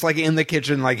was just like in the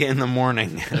kitchen, like in the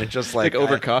morning, and it just like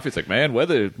over coffee. It's like, man,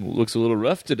 weather looks a little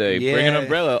rough today. Yeah. Bring an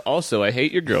umbrella. Also, I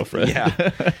hate your girlfriend.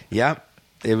 Yeah, yep.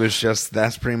 It was just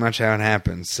that's pretty much how it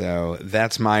happened. So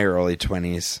that's my early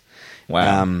 20s.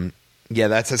 Wow. Yeah,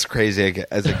 that's as crazy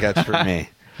as it gets for me.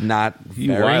 Not you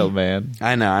very, wild man.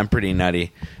 I know, I'm pretty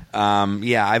nutty.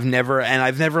 Yeah, I've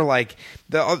never like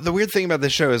the weird thing about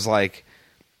this show is like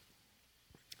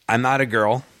I'm not a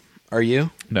girl. Are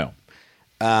you? No.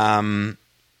 I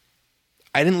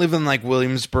didn't live in like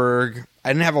Williamsburg. I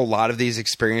didn't have a lot of these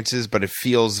experiences, but it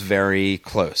feels very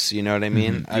close. You know what I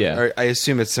mean? Mm-hmm. Yeah. I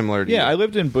assume it's similar to you. Yeah, I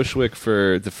lived in Bushwick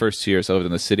for the first 2 years. I lived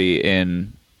in the city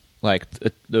in like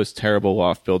those terrible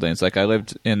loft buildings. Like I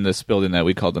lived in this building that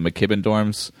we called the McKibben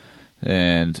dorms,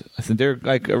 and I think they're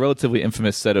like a relatively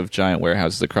infamous set of giant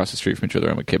warehouses across the street from each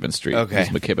other on McKibben Street. Okay. These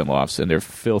McKibben lofts, and they're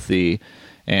filthy,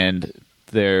 and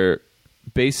they're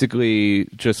basically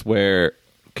just where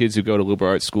kids who go to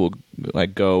liberal arts school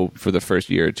like go for the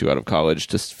first year or two out of college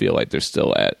to feel like they're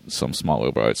still at some small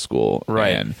liberal arts school. Right.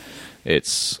 And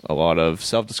it's a lot of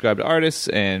self-described artists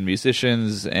and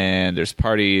musicians, and there's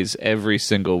parties every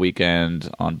single weekend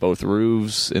on both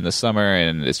roofs in the summer,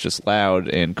 and it's just loud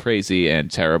and crazy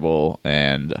and terrible.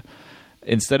 And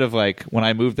instead of like when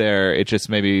I moved there, it just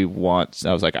made me want.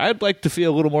 I was like, I'd like to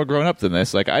feel a little more grown up than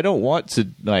this. Like I don't want to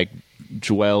like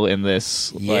dwell in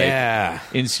this like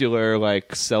insular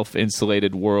like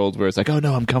self-insulated world where it's like, oh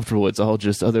no, I'm comfortable, it's all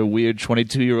just other weird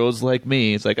 22-year-olds like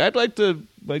me. It's like I'd like to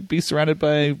like be surrounded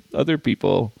by other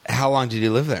people. How long did you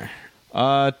live there?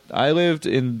 I lived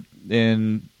in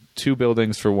 2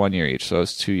 buildings for 1 year each, so it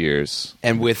was 2 years.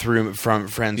 And with friends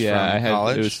from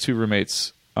college? It was 2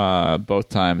 roommates both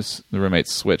times. The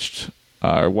roommates switched,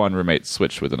 or one roommate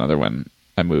switched with another when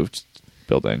I moved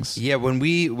buildings. Yeah, when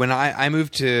I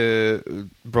moved to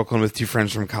Brooklyn with 2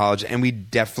 friends from college, and we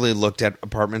definitely looked at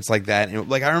apartments like that. And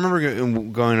like I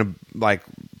remember going to like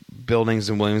buildings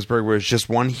in Williamsburg where it's just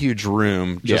one huge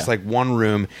room, like one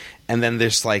room, and then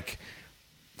this like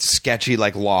sketchy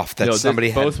like loft that somebody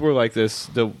had. Both were like this.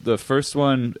 The first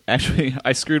one, actually,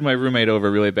 I screwed my roommate over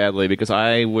really badly because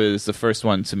I was the first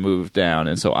one to move down,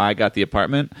 and so I got the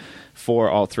apartment for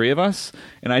all 3 of us,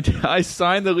 and I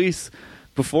signed the lease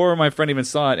before my friend even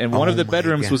saw it, and one of the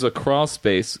bedrooms was a crawl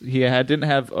space. He didn't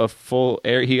have a full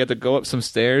air. He had to go up some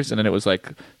stairs, and then it was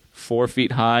like 4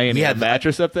 feet high, and he had a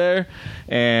mattress up there.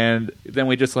 And then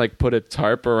we just like put a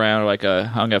tarp around, like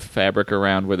hung a fabric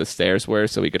around where the stairs were,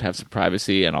 so we could have some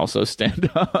privacy and also stand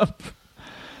up.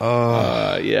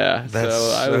 Oh, yeah, that's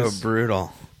so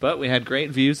brutal. But we had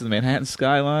great views of the Manhattan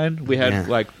skyline. We had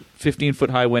like 15-foot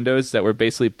high windows that were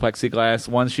basically plexiglass.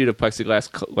 One sheet of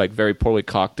plexiglass, like very poorly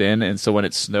caulked in, and so when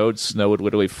it snowed, snow would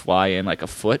literally fly in like a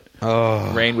foot.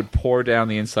 Oh. Rain would pour down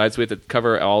the inside, so we had to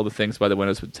cover all the things by the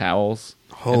windows with towels.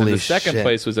 Holy and then the second shit.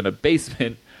 place was in a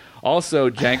basement, also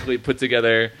jankily put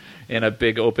together in a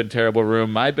big, open, terrible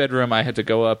room. My bedroom, I had to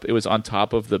go up. It was on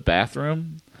top of the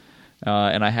bathroom.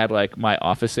 And I had, like, my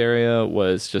office area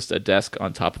was just a desk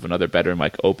on top of another bedroom,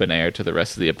 like, open air to the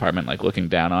rest of the apartment, like, looking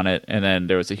down on it. And then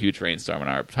there was a huge rainstorm, and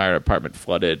our entire apartment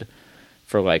flooded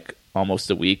for, like, almost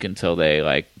a week until they,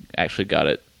 like, actually got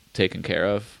it taken care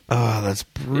of. Oh, that's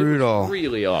brutal. It was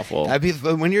really awful.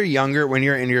 When you're younger, when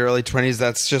you're in your early 20s,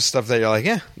 that's just stuff that you're like,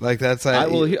 yeah, like that's.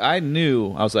 I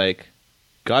knew, I was like,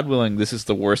 God willing, this is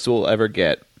the worst we'll ever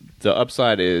get. The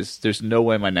upside is there's no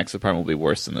way my next apartment will be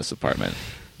worse than this apartment.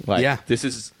 Like, yeah. This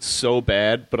is so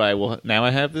bad, but now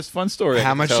I have this fun story.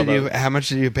 How much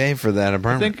did you pay for that I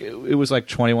apartment? think it was like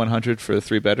 $2,100 for the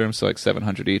 3 bedrooms, so like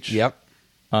 $700 each. Yep.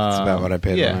 That's about what I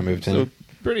paid when I moved in. So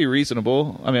pretty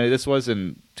reasonable. I mean, this was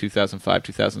in 2005,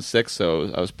 2006,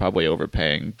 so I was probably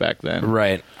overpaying back then.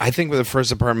 Right. I think with the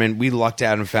first apartment, we lucked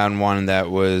out and found one that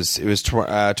was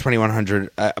 $2,100,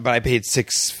 but I paid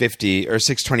 $650 or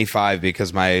 $625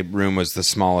 because my room was the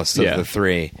smallest of the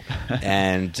 3,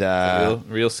 and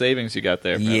real savings you got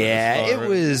there. Yeah, it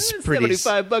was pretty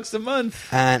 $75 a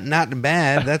month. Not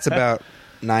bad. That's about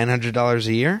 $900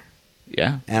 a year.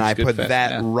 Yeah, and I put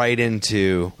that right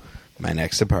into my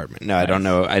next apartment. No, nice. I don't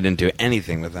know. I didn't do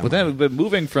anything with them. But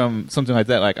moving from something like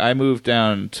that, like I moved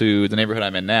down to the neighborhood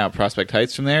I'm in now, Prospect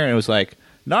Heights, from there, and it was like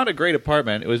not a great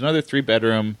apartment. It was another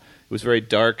 3-bedroom. It was very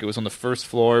dark. It was on the first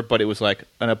floor, but it was like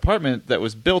an apartment that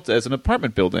was built as an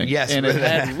apartment building. Yes, and it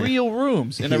had real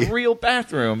rooms and a real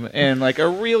bathroom and like a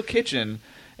real kitchen.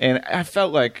 And I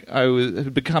felt like I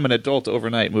had become an adult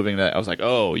overnight moving that. I was like,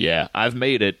 oh yeah, I've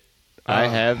made it. I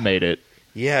have made it.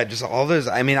 Yeah, just all those.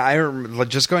 I mean, I remember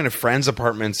just going to friends'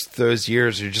 apartments those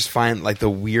years. You just find like the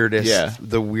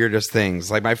weirdest things.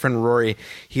 Like my friend Rory,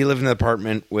 he lived in an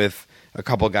apartment with a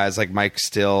couple guys like Mike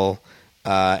Still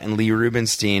and Lee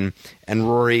Rubenstein. And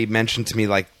Rory mentioned to me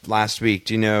like last week,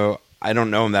 do you know? I don't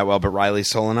know him that well, but Riley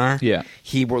Solinar. Yeah,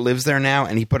 he lives there now,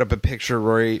 and he put up a picture.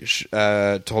 Rory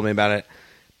told me about it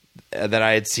that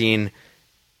I had seen.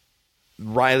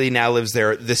 Riley now lives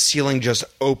there. The ceiling just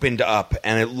opened up,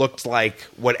 and it looked like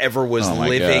whatever was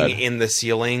living in the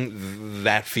ceiling,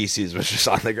 that feces was just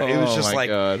on the ground. It was just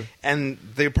like, and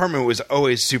the apartment was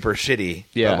always super shitty.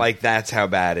 Yeah, but like that's how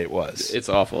bad it was. It's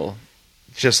awful,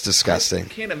 just disgusting. I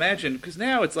can't imagine because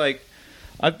now it's like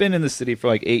I've been in the city for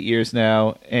like 8 years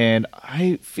now, and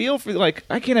I feel for like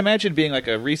I can't imagine being like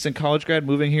a recent college grad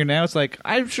moving here now. It's like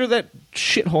I'm sure that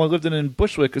shithole I lived in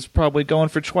Bushwick is probably going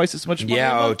for twice as much money.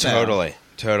 Yeah, totally.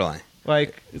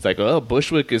 Like it's like, oh,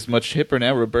 Bushwick is much hipper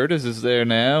now. Roberta's is there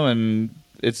now, and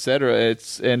etc.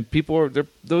 And people are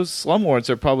those slumlords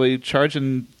are probably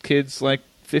charging kids like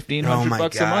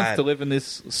 $1,500 a month to live in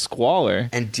this squalor.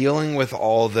 And dealing with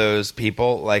all those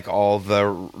people, like all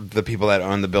the people that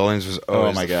own the buildings, was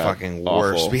always the fucking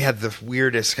worst. We had the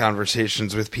weirdest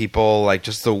conversations with people, like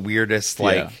just the weirdest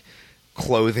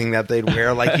clothing that they'd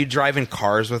wear. Like you drive in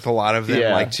cars with a lot of them.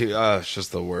 It's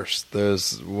just the worst.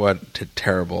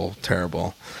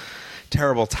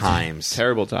 Terrible times.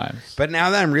 Terrible times. But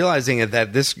now that I'm realizing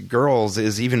that this girl's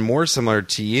is even more similar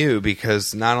to you,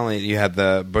 because not only you had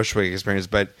the Bushwick experience,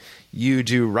 but you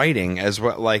do writing as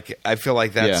well. Like I feel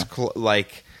like that's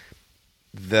like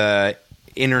the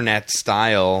internet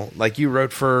style. Like you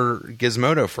wrote for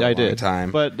Gizmodo for a long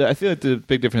time. But I feel like the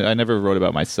big difference, I never wrote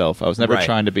about myself. I was never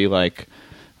trying to be like,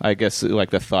 I guess, like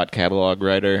the thought catalog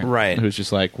writer. Right. Who's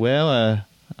just like, well,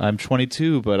 I'm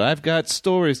 22, but I've got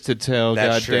stories to tell,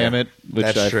 God damn it,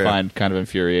 which I find kind of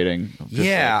infuriating.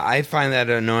 I find that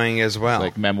annoying as well.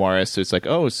 Like memoirists, it's like,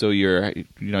 oh, so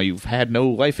you've had no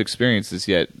life experiences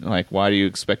yet. Like, why do you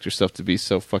expect yourself to be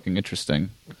so fucking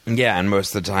interesting? Yeah, and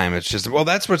most of the time it's just, well,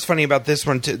 that's what's funny about this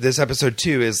one, this episode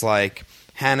too, is like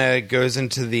Hannah goes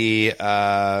into the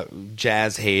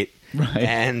jazz hate,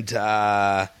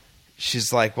 and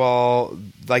she's like, well,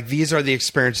 like these are the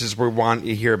experiences we want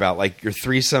you to hear about, like your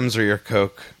threesomes or your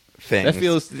coke things. I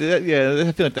feel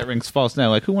like that rings false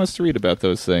now. Like, who wants to read about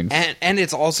those things? And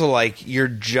it's also like you're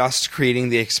just creating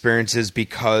the experiences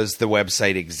because the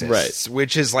website exists,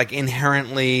 which is like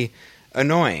inherently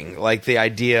annoying. Like the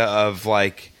idea of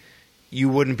like you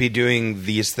wouldn't be doing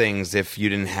these things if you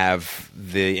didn't have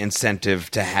the incentive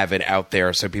to have it out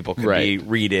there so people could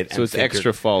read it. So it's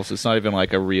extra false. It's not even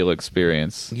like a real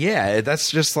experience. Yeah, that's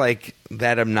just like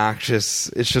that obnoxious.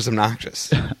 It's just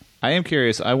obnoxious. I am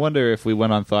curious. I wonder if we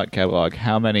went on Thought Catalog,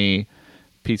 how many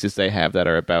pieces they have that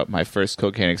are about my first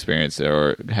cocaine experience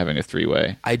or having a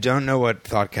 3-way. I don't know what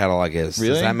Thought Catalog is.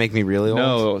 Really? Does that make me really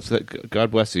old? No,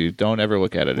 God bless you. Don't ever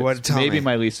look at it. It's Tell maybe me.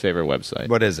 my least favorite website.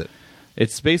 What is it?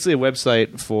 It's basically a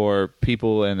website for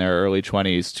people in their early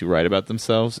 20s to write about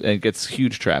themselves, and it gets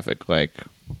huge traffic, like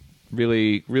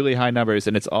really, really high numbers,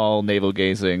 and it's all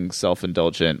navel-gazing,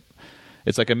 self-indulgent.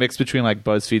 It's like a mix between like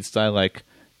BuzzFeed style, like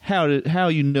how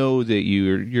you know that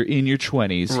you're in your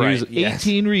 20s. Right, Here's yes.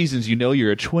 18 reasons you know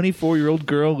you're a 24-year-old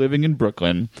girl living in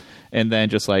Brooklyn, and then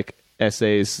just like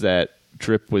essays that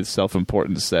drip with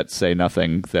self-importance that say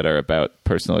nothing, that are about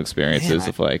personal experiences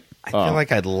of like. I feel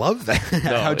like I'd love that.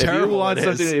 How if terrible you want it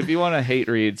is. something, if you want to hate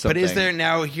read something, But is there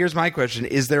now? Here's my question: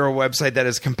 is there a website that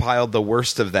has compiled the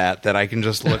worst of that I can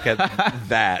just look at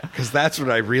that? Because that's what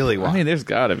I really want. I mean, there's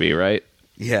got to be, right?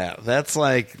 Yeah, that's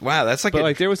like wow. That's like But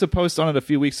like there was a post on it a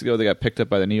few weeks ago that got picked up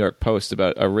by the New York Post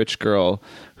about a rich girl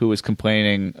who was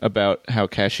complaining about how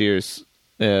cashiers,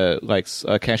 like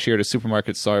a cashier at a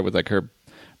supermarket, saw her with like her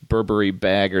Burberry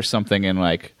bag or something, and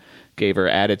like gave her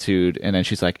attitude, and then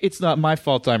she's like, "It's not my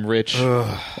fault I'm rich."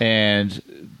 And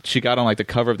she got on like the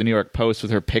cover of the New York Post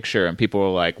with her picture, and people were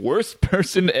like, "Worst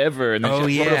person ever." And then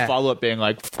she wrote a follow up being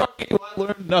like, "Fuck you, I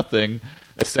learned nothing."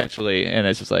 Essentially, and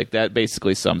it's just like that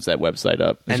basically sums that website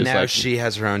up. It's and just now like, she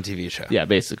has her own TV show. yeah,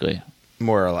 basically,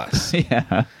 more or less.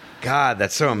 yeah. God,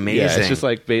 that's so amazing. Yeah, it's just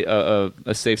like a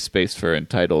safe space for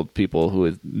entitled people who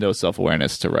have no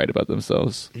self-awareness to write about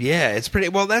themselves. Yeah, it's pretty.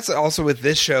 Well, that's also with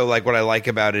this show. Like, what I like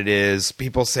about it is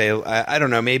people say, I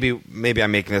don't know, maybe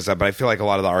I'm making this up, but I feel like a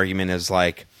lot of the argument is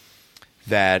like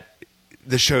that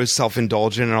the show's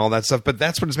self-indulgent and all that stuff. But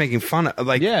that's what it's making fun of.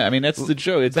 Like, Yeah, I mean that's the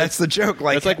joke. that's the joke.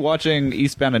 Like, It's like watching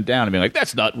Eastbound and Down and being like,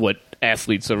 that's not what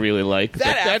athletes are really like.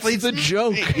 That's athlete's the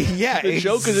joke. Yeah, the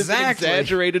joke is it's an exactly.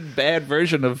 exaggerated bad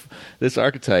version of this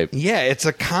archetype. yeah, it's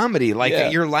a comedy. Like Yeah.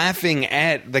 you're laughing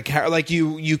at the like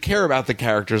you care about the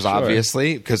characters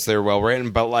obviously because they're well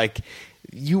written, but like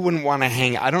you wouldn't want to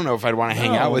hang. I don't know if I'd want to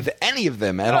hang No. out with any of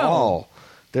them at all.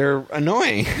 They're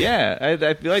annoying. Yeah,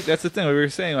 I feel like that's the thing. We were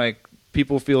saying like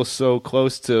people feel so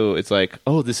close to. It's like,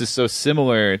 oh, this is so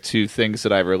similar to things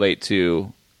that I relate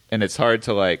to. And it's hard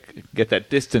to like get that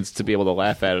distance to be able to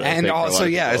laugh at it. I And think, for a lot also,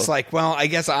 of yeah, people. it's like, well, I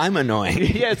guess I'm annoying.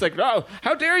 Yeah, it's like, oh,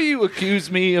 how dare you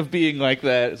accuse me of being like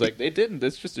that? It's like, they didn't.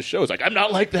 It's just a show. It's like, I'm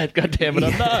not like that. God damn it,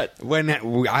 I'm not. When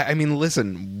I mean,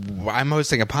 listen, I'm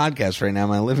hosting a podcast right now in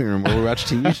my living room where we watch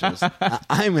TV shows.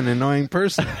 I'm an annoying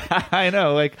person. I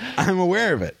know. Like, I'm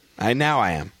aware of it. Now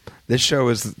I am. This show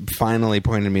has finally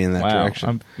pointed me in that wow.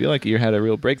 direction. I feel like you had a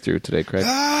real breakthrough today, Craig.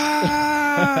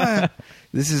 Ah!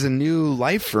 This is a new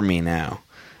life for me now.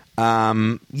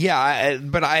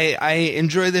 But I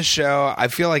enjoy this show. I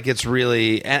feel like it's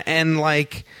really and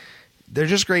like they're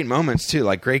just great moments too,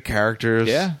 like great characters.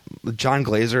 Yeah. John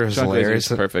Glazer is John hilarious.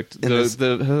 Glazer's perfect. In this-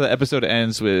 The episode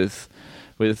ends with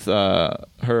Hannah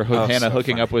so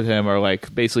hooking funny. up with him, or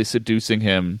like basically seducing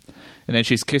him, and then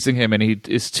she's kissing him, and he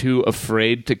is too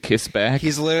afraid to kiss back.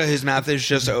 He's literally, his mouth is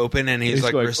just open, and he's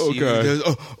like, oh receiving. god, He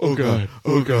goes, oh god,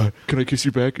 oh god, can I kiss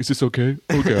you back? Is this okay?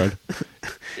 Oh god,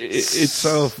 It's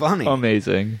so funny.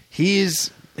 amazing.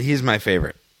 He's my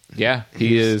favorite. Yeah,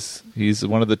 he's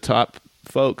one of the top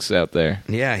folks out there.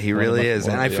 Yeah, he One of really the- is,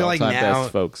 one and of I the feel like all-time now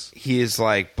best folks. he's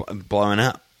like blowing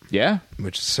up, Yeah,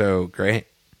 which is so great.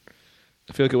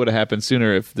 I feel like it would have happened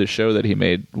sooner if the show that he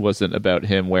made wasn't about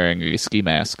him wearing a ski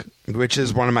mask. Which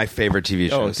is one of my favorite TV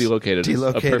shows. Oh, Delocated is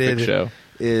a perfect show.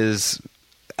 Is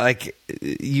like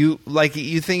you think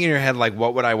in your head like,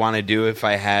 what would I want to do if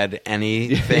I had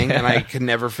anything and I could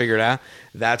never figure it out?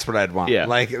 That's what I'd want. Yeah.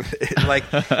 Like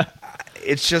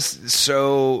it's just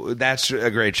so. That's a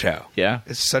great show. Yeah.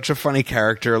 It's such a funny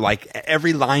character. Like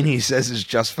every line he says is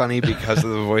just funny because of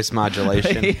the voice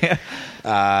modulation. Yeah.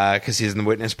 Because he's in the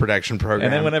witness protection program.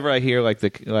 And then whenever I hear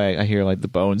the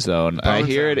Bone Zone, I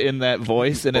hear it in that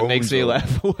voice, and it Bone makes me Zone.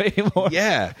 laugh way more.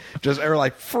 yeah, just or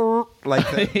like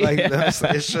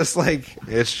it's just like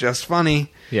it's just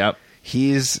funny. Yep.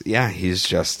 He's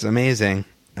just amazing.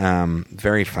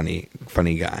 Very funny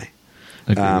guy.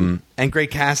 Agreed. And great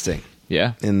casting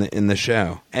Yeah. in the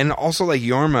show. And also like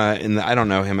Yorma I don't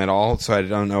know him at all, so I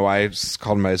don't know why I just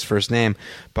called him by his first name,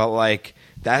 but like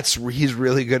he's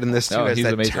really good in this too, Oh, as he's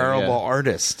that amazing, terrible yeah.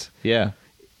 artist. Yeah.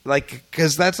 Like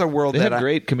cuz that's a world They that have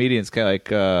great comedians, kind of like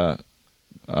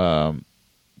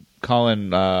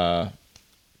Colin.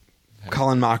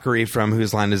 Colin Mockery from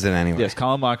Whose Line Is It Anyway? Yes,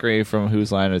 Colin Mockery from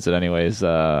Whose Line Is It Anyways?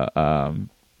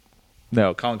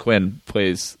 No, Colin Quinn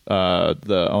plays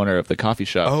the owner of the coffee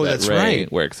shop Oh, that that's Ray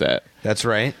right. works at. That's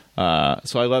right.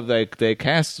 So I love that they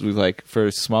cast with like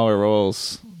for smaller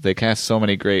roles. they cast so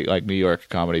many great like New York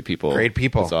comedy people. Great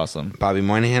people. It's awesome. Bobby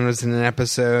Moynihan was in an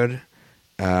episode.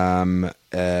 Henry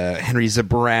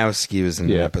Zabrowski was in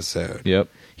an episode. Yep.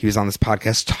 He was on this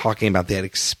podcast talking about that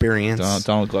experience.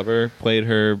 Donald Glover played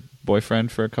her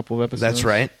boyfriend for a couple of episodes. That's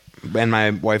right. And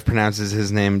my wife pronounces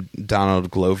his name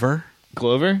Donald Glover.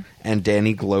 Glover? And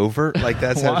Danny Glover. Like,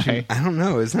 that's how she... I don't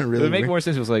know. Isn't that really It would make weird? more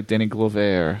sense if it was like Danny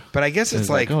Glover. But I guess it's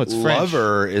like, oh, it's French.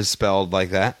 lover is spelled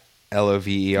like that. Lover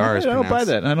is I don't pronounced. buy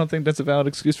that. I don't think that's a valid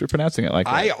excuse for pronouncing it like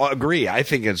that. I agree. I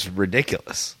think it's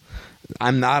ridiculous.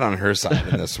 I'm not on her side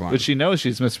in this one. But she knows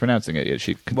she's mispronouncing it, yet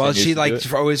she continues she to do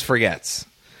it. always forgets.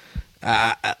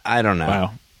 I don't know.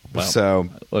 Wow. Well, So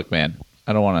look, man,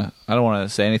 I don't want to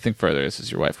say anything further. This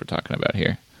is your wife we're talking about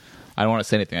here. I don't want to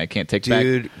say anything I can't take back.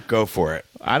 dude, go for it.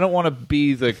 I don't want to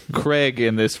be the Craig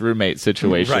in this roommate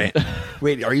situation. Right.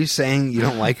 Wait, are you saying you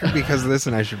don't like her because of this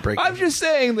and I should break I'm just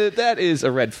saying that is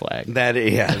a red flag. that I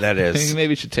is. think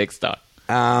maybe you should take stock.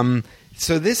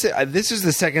 So this is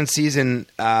the second season.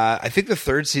 I think the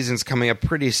third season's coming up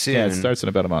pretty soon. Yeah, it starts in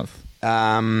about a month.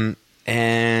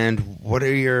 And what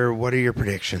are your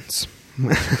predictions?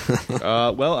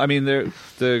 Well, I mean,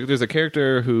 there's a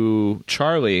character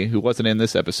Charlie, who wasn't in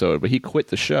this episode, but he quit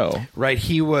the show. Right,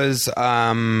 he was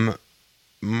Marnie's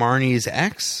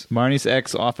ex. Marnie's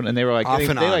ex, and they were like,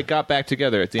 they got back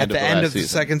together at the end of the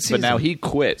second season. But now he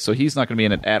quit, so he's not going to be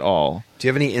in it at all. Do you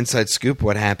have any inside scoop?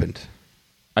 What happened?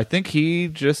 I think he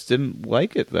just didn't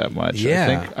like it that much.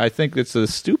 Yeah. I think it's a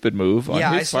stupid move on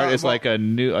Yeah, his part. It's like a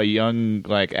young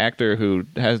like actor who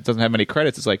doesn't have many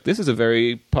credits. It's like, this is a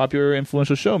very popular,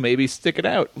 influential show. Maybe stick it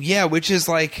out. Yeah, which is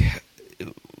like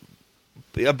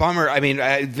a bummer. I mean,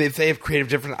 if they have creative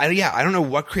difference, I don't know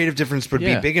what creative difference would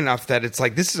be big enough that it's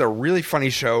like, this is a really funny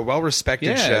show, well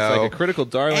respected show, it's like a critical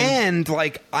darling, and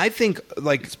like I think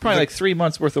like it's probably like 3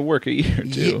 months worth of work a year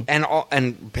too.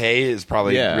 And pay is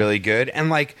probably really good, and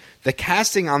like the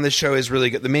casting on this show is really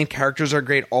good. The main characters are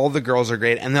great, all the girls are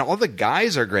great, and then all the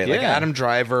guys are great. Like Adam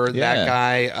Driver, that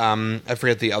guy. I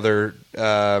forget the other.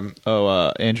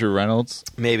 Andrew Reynolds,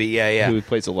 maybe who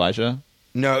plays Elijah.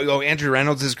 No, Andrew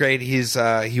Reynolds is great. He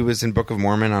was in Book of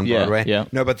Mormon on Broadway. Yeah.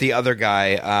 No, but the other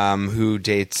guy who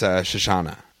dates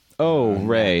Shoshana. Oh,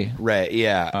 Ray.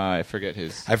 Yeah. I forget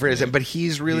his name, but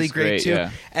he's really great too.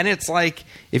 Yeah. And it's like,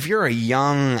 if you're a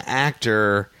young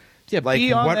actor, like,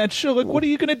 be on that show. Like, what are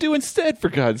you going to do instead, for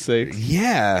God's sake?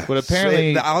 Yeah. But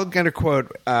apparently, I'm going to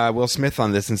quote Will Smith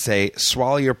on this and say,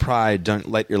 "Swallow your pride. Don't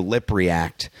let your lip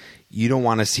react. You don't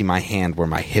want to see my hand where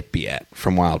my hip be at,"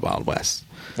 from Wild Wild West.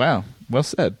 Wow. Well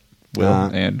said, Will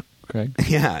and Craig.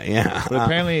 Yeah. But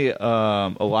apparently,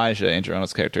 Elijah, Andrew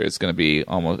Reynolds' character, is going to be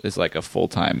is like a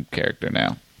full-time character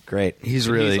now. Great. He's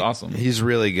awesome. He's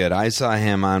really good. I saw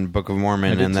him on Book of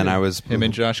Mormon, and then I was him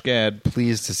and Josh Gad.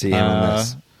 Pleased to see him in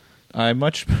this. I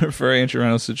much prefer Andrew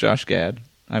Reynolds to Josh Gad.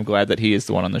 I'm glad that he is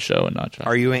the one on the show and not Josh.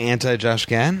 Are you anti-Josh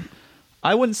Gad?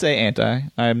 I wouldn't say anti.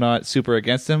 I'm not super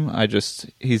against him.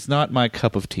 He's not my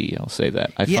cup of tea, I'll say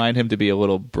that. I find him to be a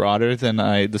little broader than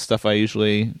the stuff I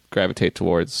usually gravitate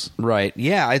towards. Right.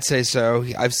 Yeah, I'd say so.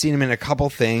 I've seen him in a couple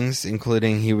things,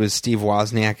 including he was Steve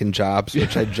Wozniak in Jobs,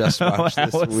 which I just watched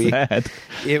this week. That?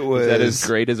 It was... Is that as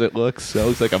great as it looks? It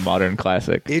looks like a modern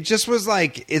classic. It just was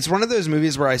like... It's one of those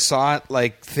movies where I saw it,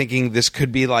 like, thinking this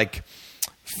could be, like,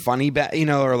 funny,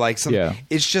 or like something. Yeah.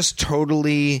 It's just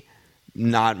totally...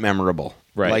 not memorable,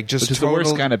 right? Like, just which is the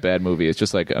worst kind of bad movie. It's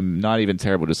just like not even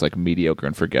terrible, just like mediocre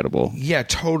and forgettable. Yeah,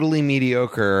 totally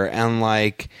mediocre and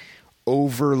like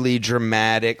overly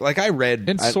dramatic. Like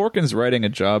Sorkin's writing a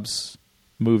Jobs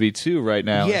movie too right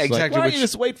now. Yeah, it's exactly. Like, why don't you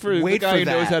just wait for the guy who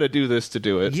knows how to do this to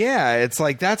do it? Yeah, it's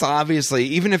like that's obviously,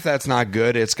 even if that's not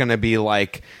good, it's going to be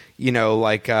like.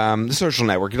 The Social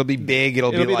Network. It'll be big.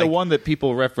 It'll be like the one that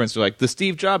people reference, like the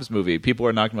Steve Jobs movie. People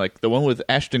are not like the one with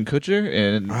Ashton Kutcher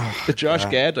and the Josh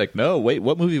Gad. Like, no, wait,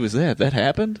 what movie was that? That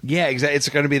happened? Yeah, exactly. It's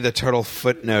going to be the total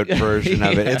footnote version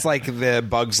of it. It's like the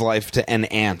Bug's Life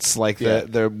and Ants. Like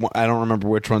the I don't remember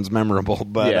which one's memorable,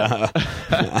 but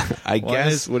I guess one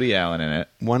is Woody Allen in it.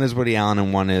 One is Woody Allen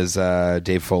and one is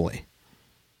Dave Foley.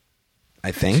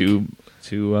 I think two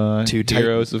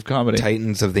heroes of comedy,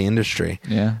 titans of the industry.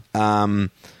 Yeah.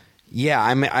 I'm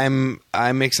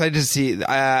excited to see.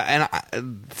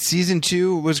 Season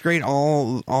 2 was great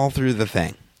all through the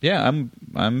thing. Yeah,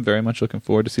 I'm very much looking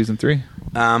forward to season 3.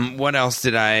 What else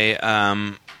did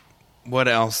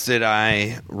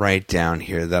I write down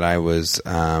here that I was?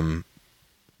 I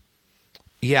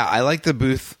like the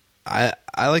Booth. I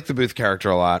like the Booth character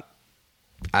a lot.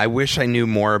 I wish I knew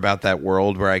more about that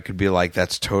world where I could be like,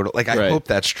 that's total. Like, I hope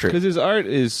that's true. Because his art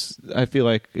is, I feel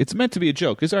like, it's meant to be a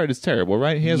joke. His art is terrible,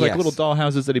 right? He has like little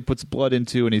dollhouses that he puts blood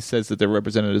into, and he says that they're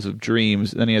representatives of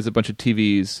dreams. And then he has a bunch of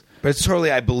TVs. But it's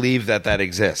totally, I believe that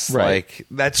exists. Right. Like,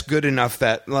 that's good enough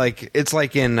that, like, it's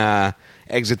like in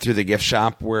Exit Through the Gift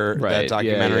Shop, where that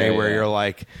documentary where you're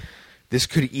like, this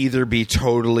could either be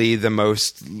totally the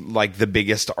most, like, the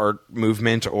biggest art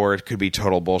movement, or it could be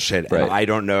total bullshit. Right. And I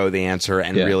don't know the answer,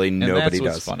 and really nobody does.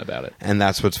 That's what's fun about it. And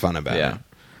that's what's fun about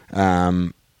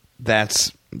it.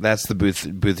 That's the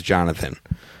Booth Jonathan.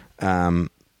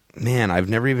 Man, I've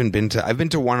never even been to... I've been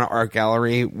to one art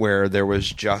gallery where there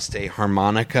was just a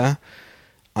harmonica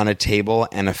on a table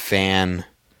and a fan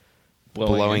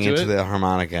blowing into the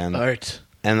harmonica. And, art.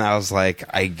 And I was like,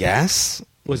 I guess...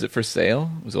 Was it for sale?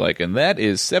 Was it like, and that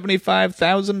is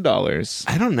 $75,000?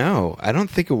 I don't know. I don't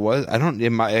think it was.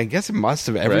 I guess it must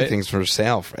have. Everything's for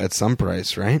sale at some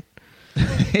price, right?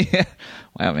 Yeah.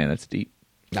 Wow, man, that's deep.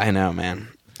 I know, man.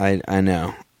 I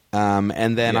know.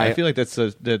 And then I feel like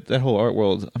that whole art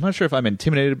world. I'm not sure if I'm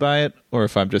intimidated by it or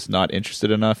if I'm just not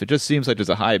interested enough. It just seems like there's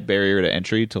a high barrier to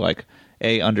entry to like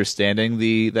understanding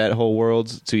that whole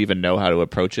world to even know how to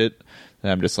approach it.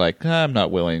 And I'm just like, I'm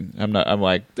not willing. I'm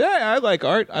like, I like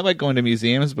art. I like going to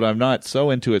museums, but I'm not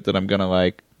so into it that I'm going to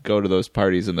like go to those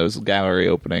parties and those gallery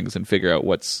openings and figure out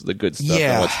what's the good stuff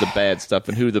and what's the bad stuff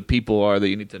and who the people are that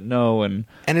you need to know. And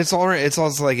it's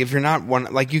also like, if you're not one,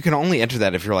 like, you can only enter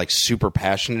that if you're like super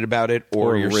passionate about it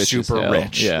or you're super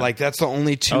rich. Yeah. Like, that's the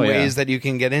only two ways that you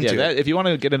can get into it. If you want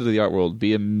to get into the art world,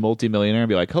 be a multimillionaire and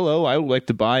be like, hello, I would like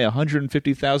to buy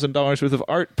 $150,000 worth of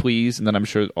art, please. And then I'm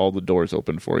sure all the doors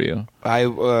open for you.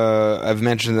 I've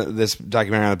mentioned this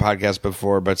documentary on the podcast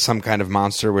before, but Some Kind of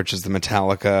Monster, which is the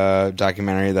Metallica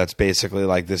documentary that's basically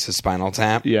like, this is Spinal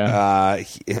Tap. Yeah.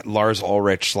 Lars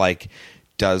Ulrich sells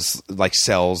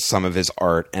some of his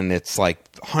art, and it's like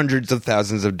hundreds of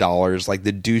thousands of dollars, like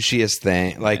the douchiest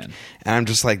thing. Like, and I'm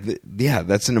just like,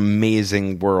 that's an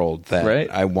amazing world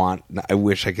that I want. I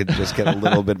wish I could just get a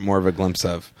little bit more of a glimpse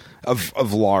of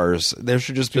Lars. There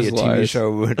should just be a TV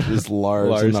show which is Lars.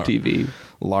 Lars TV.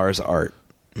 Lars art.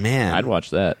 Man, I'd watch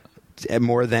that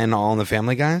more than All in the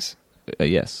Family Guys.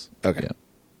 Yes. Okay. Yeah.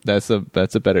 That's a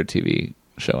better TV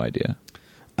show idea.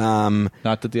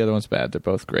 Not that the other one's bad; they're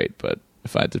both great. But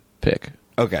if I had to pick,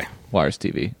 Lars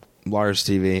TV.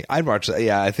 I'd watch that.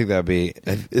 Yeah, I think that would be.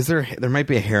 There might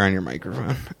be a hair on your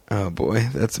microphone. Oh boy,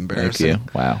 that's embarrassing.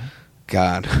 Thank you. Wow.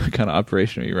 God, what kind of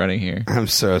operation are you running here? I'm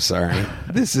so sorry.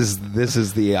 This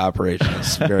is the operation.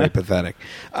 It's very pathetic.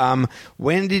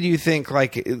 When did you think,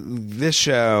 like, this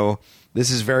show? This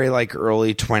is very like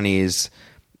early 20s.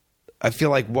 I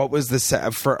feel like, what was the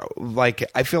for, like,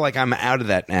 I feel like I'm out of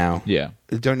that now. Yeah.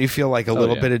 Don't you feel like a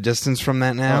little bit of distance from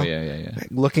that now? Oh, yeah.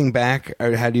 Looking back,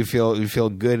 or how do you feel? You feel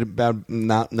good about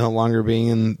no longer being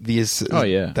in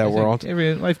that world?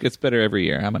 Life gets better every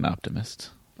year. I'm an optimist.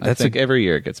 I think every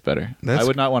year it gets better. I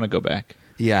would not want to go back.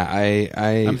 Yeah,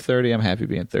 I'm 30. I'm happy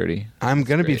being 30. I'm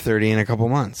going to be 30 in a couple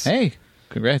months. Hey,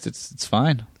 congrats. It's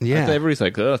fine. Yeah. Everybody's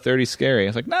like, oh, 30's scary. I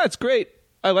was like, no, it's great.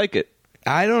 I like it.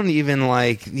 I don't even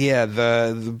like,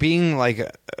 the being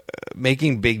like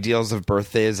making big deals of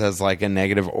birthdays as like a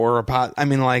negative or a pot. I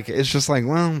mean, like, it's just like,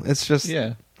 well, it's just,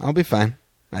 I'll be fine,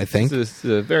 I think. It's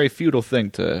a very futile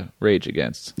thing to rage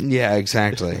against. Yeah,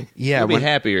 exactly. Yeah. You'll be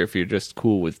happier if you're just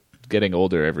cool with getting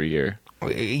older every year.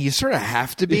 You sort of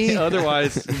have to be.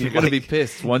 Otherwise, you're going to be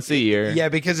pissed once a year. Yeah,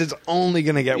 because it's only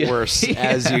going to get worse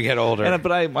as you get older.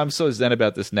 But I'm so zen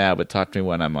about this now, but talk to me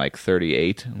when I'm like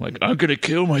 38. I'm like, I'm going to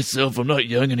kill myself. I'm not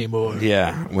young anymore.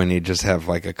 Yeah, when you just have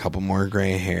like a couple more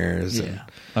gray hairs. Yeah.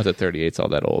 Not that 38's all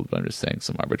that old, but I'm just saying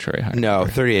some arbitrary high. No,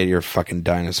 38, you're a fucking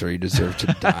dinosaur. You deserve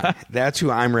to die. That's who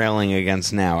I'm railing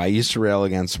against now. I used to rail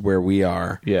against where we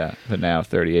are. Yeah, but now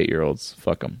 38-year-olds,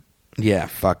 fuck them. Yeah,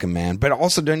 fucking man. But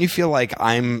also, don't you feel like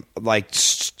I'm like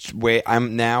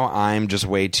I'm just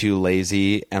way too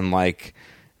lazy and like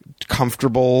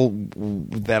comfortable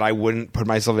that I wouldn't put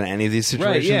myself in any of these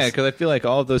situations? Right, yeah, because I feel like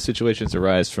all of those situations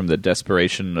arise from the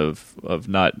desperation of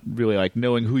not really like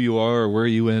knowing who you are or where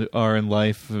you are in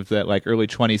life, of that like early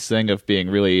 20s thing of being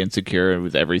really insecure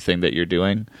with everything that you're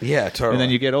doing. Yeah, totally. And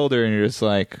then you get older and you're just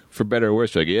like, for better or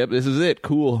worse, you're like, yep, this is it,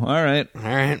 cool, all right,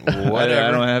 whatever. I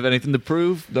don't have anything to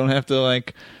prove, don't have to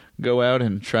like go out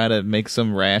and try to make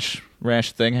some rash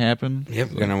thing happen.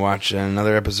 Yep, we're going to watch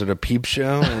another episode of Peep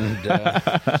Show and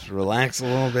just relax a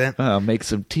little bit. Make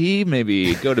some tea,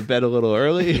 maybe go to bed a little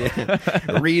early.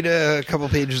 Read a couple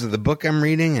pages of the book I'm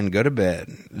reading and go to bed.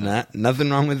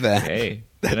 Nothing wrong with that. Hey,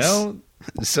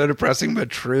 It's so depressing but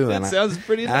true. That sounds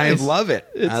pretty and nice. I love it.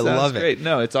 I love great. it.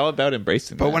 No, it's all about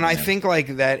embracing. But that, when I man. think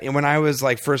like that, and when I was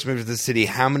like first moved to the city,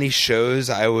 how many shows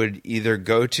I would either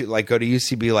go to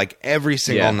UCB like every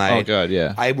single night. Oh god,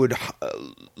 yeah. I would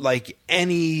like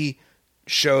any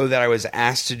show that I was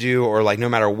asked to do, or like no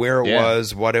matter where it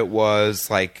was, what it was,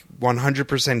 like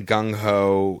 100% gung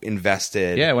ho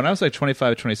invested. Yeah, when I was like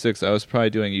 25, 26, I was probably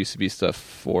doing UCB stuff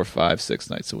 4, 5, 6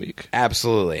 nights a week.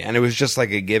 Absolutely. And it was just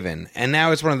like a given. And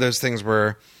now it's one of those things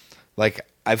where like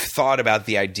I've thought about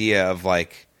the idea of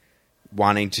like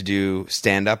wanting to do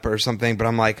stand up or something, but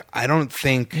I'm like, I don't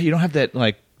think You don't have that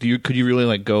like. Could you really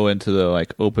like go into the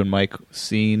like open mic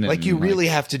scene? like and, you really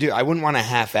have to do. I wouldn't want to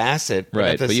half-ass it, but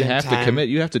right? at the But you same have time, to commit.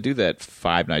 You have to do that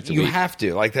 5 nights a You week. have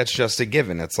to. Like that's just a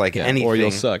given. It's like Yeah, anything, or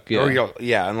you'll suck. Yeah, or you'll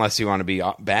unless you want to be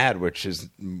bad, which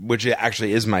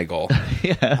actually is my goal.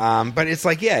 yeah. But it's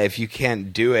like if you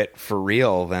can't do it for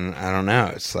real, then I don't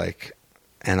know. It's like.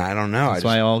 And I don't know. That's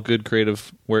why all good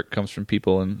creative work comes from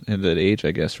people in that age,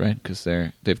 I guess, right? Because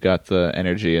they've got the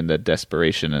energy and the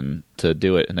desperation and to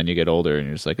do it, and then you get older and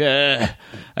you're just like,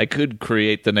 I could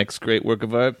create the next great work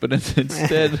of art, but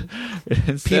instead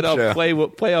I'll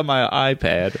play on my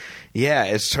iPad. Yeah,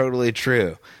 it's totally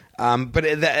true. But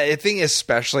I think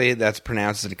especially that's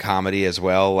pronounced in comedy as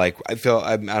well. Like I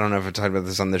don't know if I talked about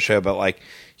this on the show, but like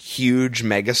huge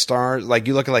megastars, like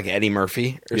you look at like Eddie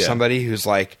Murphy or somebody who's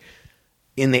like.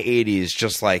 In the 80s,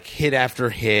 just like hit after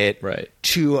hit, right?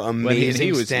 2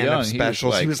 amazing stand-up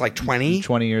specials. He was like 20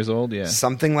 years old, yeah,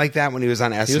 something like that when he was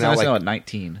on SNL. He was on SNL at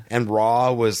 19, and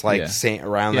Raw was like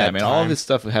around that. I mean, time. all of his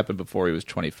stuff happened before he was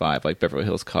 25, like Beverly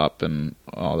Hills Cop and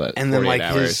all that. And then like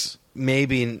hours.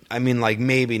 maybe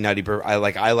Nutty. I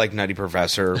like Nutty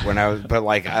Professor when I was, but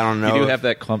like I don't know. You do have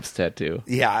that Clumps tattoo.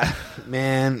 Yeah,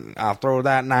 man, I'll throw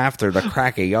that knife through the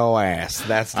crack of your ass.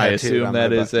 That's I assume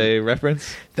that is a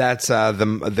reference. That's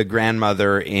the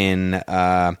grandmother in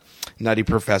Nutty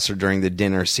Professor during the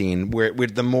dinner scene, where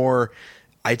with the more.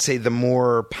 I'd say the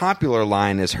more popular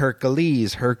line is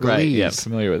Hercules. Right, yeah, I'm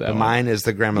familiar with that one. Mine is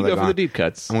the grandmother. You go for the deep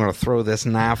cuts. I'm going to throw this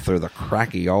knife through the crack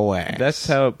of your ass. That's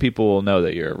how people will know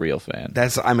that you're a real fan.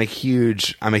 I'm a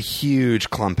huge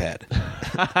clump head.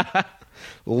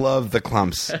 Love the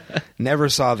clumps. Never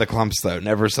saw the clumps though.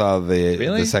 Never saw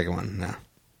the second one. No.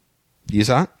 You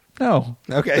saw it? No.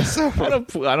 Okay, so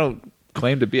I don't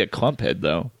claim to be a clump head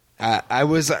though. I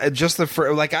was just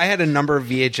I had a number of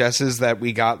VHSs that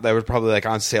we got that were probably like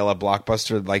on sale at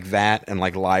Blockbuster, like that and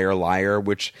like Liar Liar,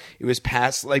 which it was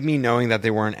past like me knowing that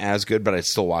they weren't as good, but I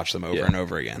still watch them over and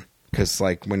over again because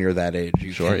like when you're that age,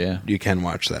 you can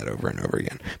watch that over and over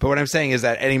again. But what I'm saying is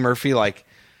that Eddie Murphy, like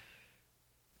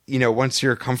once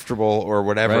you're comfortable or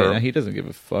whatever, right, he doesn't give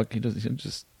a fuck. He doesn't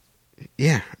just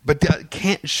but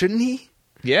shouldn't he?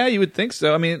 Yeah, you would think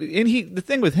so. I mean, the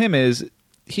thing with him is.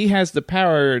 He has the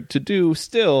power to do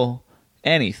still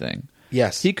anything.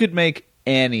 Yes. He could make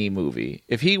any movie.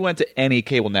 If he went to any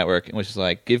cable network and was just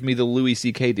like, give me the Louis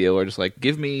C.K. deal, or just like,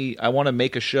 I want to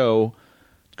make a show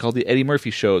called The Eddie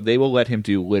Murphy Show, they will let him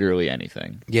do literally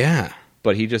anything. Yeah.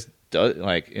 But he just does,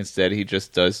 instead he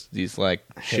just does these like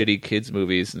shitty kids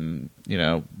movies and,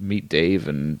 Meet Dave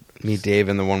and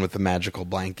the one with the magical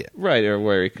blanket. Right, or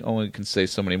where he only can say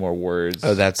so many more words.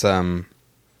 Oh, that's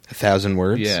 1,000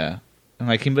 words? Yeah.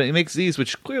 And he makes these,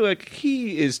 which clearly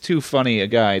he is too funny a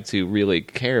guy to really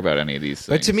care about any of these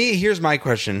things. But to me, here's my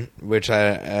question, which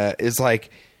is like,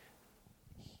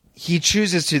 he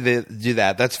chooses to do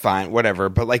that. That's fine, whatever.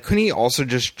 But like, couldn't he also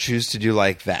just choose to do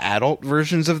like the adult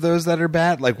versions of those that are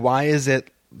bad? Like, why is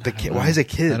it why is it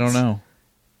kids? I don't know.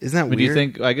 Isn't that weird? Do you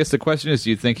think? I guess the question is: do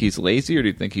you think he's lazy, or do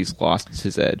you think he's lost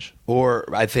his edge? Or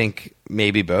I think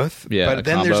maybe both. Yeah, but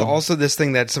then there's also this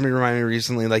thing that somebody reminded me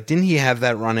recently. Like, didn't he have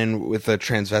that run-in with a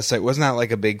transvestite? Wasn't that like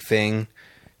a big thing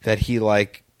that he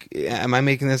like? Am I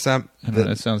making this up?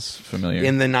 That sounds familiar.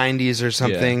 In the 90s or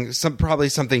something. Yeah. Probably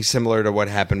something similar to what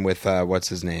happened with what's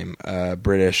his name,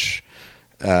 British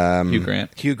Hugh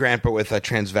Grant. Hugh Grant, but with a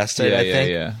transvestite. I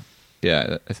think.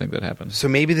 Yeah. I think that happened. So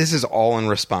maybe this is all in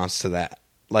response to that.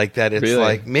 Like that, it's really?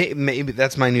 like maybe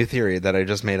that's my new theory that I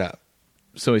just made up.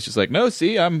 So he's just like, no,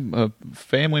 see, I'm a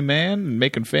family man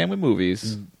making family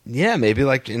movies. Yeah, maybe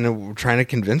like trying to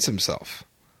convince himself.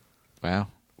 Wow.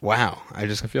 I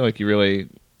feel like you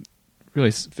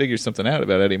really figured something out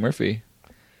about Eddie Murphy.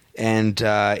 And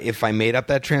if I made up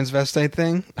that transvestite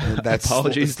thing, that's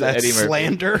apologies to Eddie Murphy.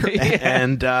 Slander.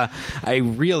 And I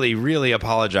really, really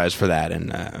apologize for that.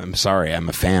 And I'm sorry. I'm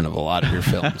a fan of a lot of your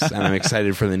films, and I'm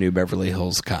excited for the new Beverly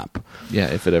Hills Cop. Yeah,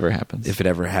 if it ever happens.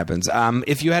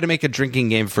 If you had to make a drinking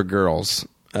game for girls,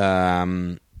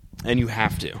 and you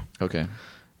have to, okay,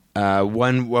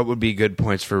 What would be good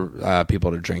points for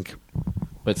people to drink?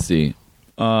 Let's see.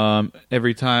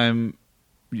 Every time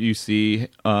you see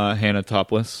Hannah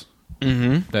topless,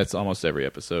 that's almost every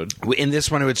episode. In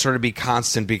this one, it would sort of be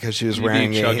constant because she was You'd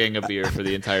wearing be chugging a beer for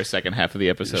the entire second half of the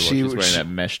episode while she's wearing that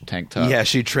mesh tank top. Yeah,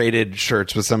 she traded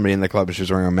shirts with somebody in the club and she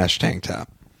was wearing a mesh tank top.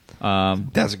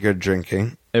 That's good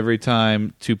drinking. Every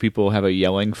time two people have a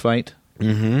yelling fight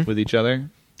with each other.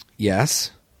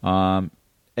 Yes.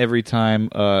 Every time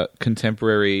a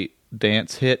contemporary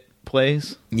dance hit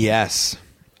plays. Yes.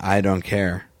 I don't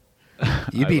care.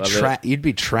 You'd be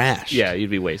trash. Yeah, you'd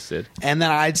be wasted. And then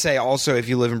I'd say also, if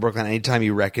you live in Brooklyn, anytime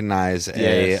you recognize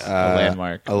a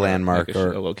landmark like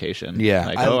or a location. Yeah.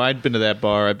 Like, I'd been to that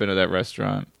bar. I've been to that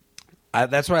restaurant.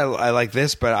 That's why I like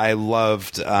this, but I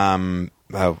loved, I'm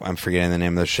forgetting the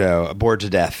name of the show, Bored to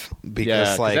Death.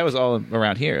 Because that was all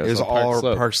around here. It was all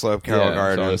Park Slope, Carroll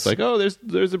Gardens. So it's like,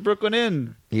 there's a Brooklyn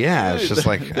Inn. Yeah, it's just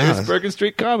like... there's Bergen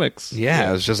Street Comics. Yeah,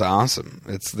 it was just awesome.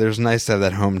 There's nice to have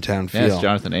that hometown feel. Yeah, it's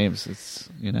Jonathan Ames.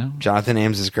 Jonathan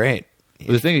Ames is great. But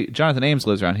the thing, Jonathan Ames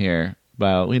lives around here,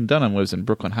 while Lena Dunham lives in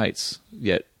Brooklyn Heights,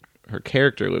 yet her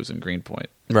character lives in Greenpoint.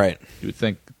 Right. You would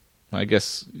think, I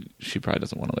guess she probably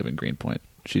doesn't want to live in Greenpoint.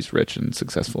 She's rich and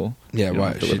successful. Yeah,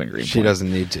 why? She doesn't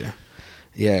need to.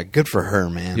 Yeah, good for her,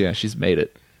 man. Yeah, she's made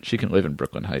it. She can live in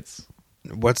Brooklyn Heights.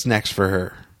 What's next for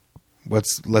her?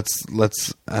 Let's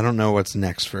I don't know what's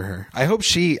next for her. I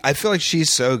feel like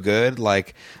she's so good.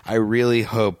 Like, I really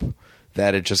hope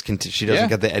that it just she doesn't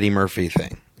get the Eddie Murphy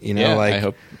thing.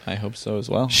 I hope so as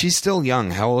well. She's still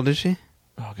young. How old is she?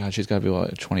 Oh God, she's got to be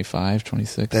what, 25,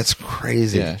 26. That's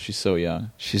crazy. Yeah, she's so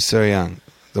young. She's so young.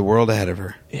 The world ahead of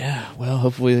her. Yeah, well,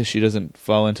 hopefully she doesn't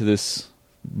fall into this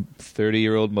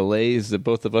 30-year-old malaise that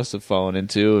both of us have fallen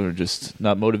into, or just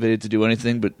not motivated to do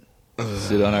anything but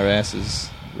sit on our asses,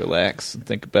 relax, and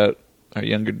think about our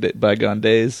bygone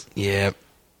days. Yep.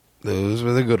 Those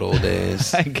were the good old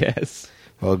days. I guess.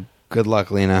 Well, good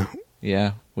luck, Lena.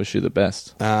 Yeah, wish you the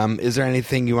best. Is there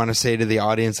anything you want to say to the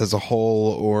audience as a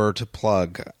whole or to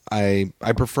plug? I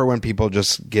prefer when people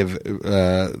just give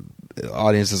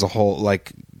audience as a whole,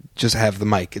 like, just have the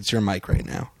mic. It's your mic right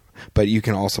now. But you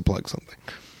can also plug something.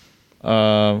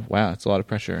 Wow, it's a lot of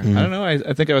pressure. I don't know.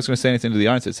 I think I was going to say anything to the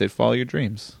audience that said, follow your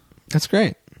dreams. That's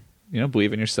great.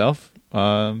 Believe in yourself.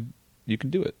 You can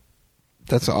do it.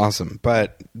 That's awesome.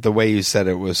 But the way you said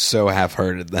it was so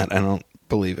half-hearted that I don't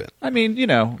believe it. I mean,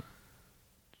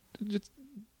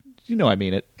 I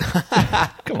mean it.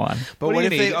 Come on. But what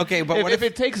if they... Okay, but if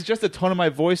it takes just the tone of my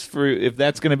voice if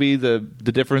that's going to be the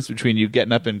difference between you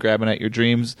getting up and grabbing at your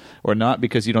dreams or not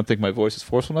because you don't think my voice is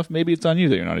forceful enough, maybe it's on you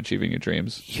that you're not achieving your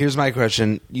dreams. Here's my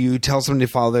question. You tell somebody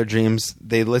to follow their dreams.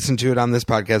 They listen to it on this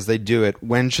podcast. They do it.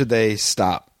 When should they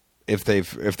stop if they're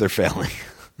failing?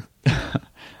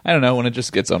 I don't know. When it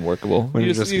just gets unworkable.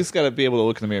 You just got to be able to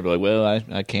look in the mirror and be like, well,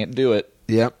 I can't do it.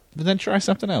 Yep. But then try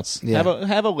something else. Yeah.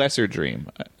 Have a lesser dream.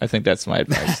 I think that's my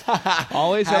advice.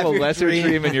 Always have a lesser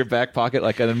dream in your back pocket,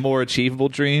 like a more achievable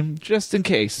dream, just in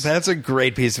case. That's a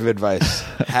great piece of advice.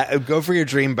 Go for your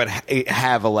dream, but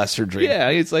have a lesser dream. Yeah,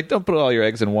 it's like don't put all your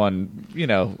eggs in one,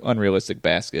 unrealistic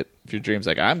basket. If your dream's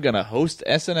like, I'm going to host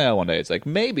SNL one day, it's like,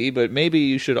 maybe, but maybe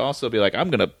you should also be like, I'm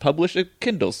going to publish a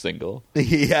Kindle single.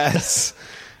 Yes.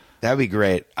 That'd be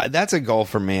great. That's a goal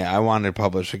for me. I want to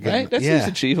publish again. Right? That seems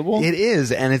achievable. It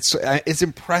is, and it's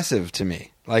impressive to me.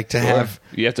 Like to have...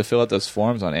 You have to fill out those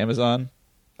forms on Amazon,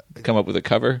 come up with a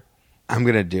cover. I'm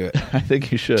going to do it. I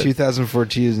think you should.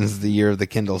 2014 is the year of the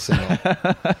Kindle single.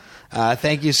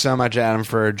 Thank you so much, Adam,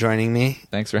 for joining me.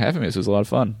 Thanks for having me. This was a lot of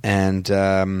fun. And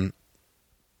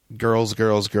girls,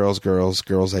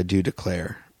 I do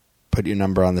declare, put your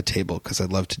number on the table because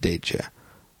I'd love to date you.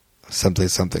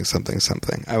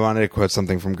 Something. I wanted to quote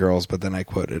something from Girls, but then I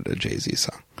quoted a Jay-Z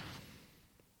song.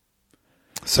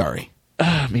 Sorry.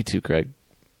 Me too, Craig.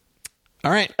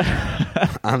 All right.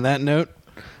 On that note,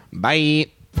 bye.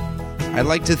 I'd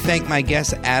like to thank my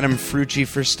guest, Adam Frucci,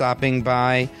 for stopping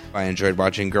by. I enjoyed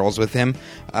watching Girls with him.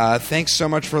 Thanks so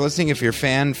much for listening. If you're a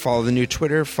fan, follow the new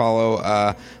Twitter, follow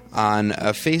on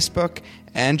Facebook,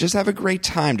 and just have a great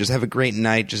time. Just have a great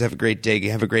night. Just have a great day.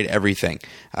 Have a great everything.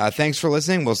 Thanks for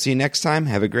listening. We'll see you next time.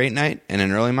 Have a great night and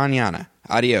an early mañana.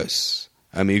 Adios,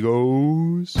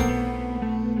 amigos.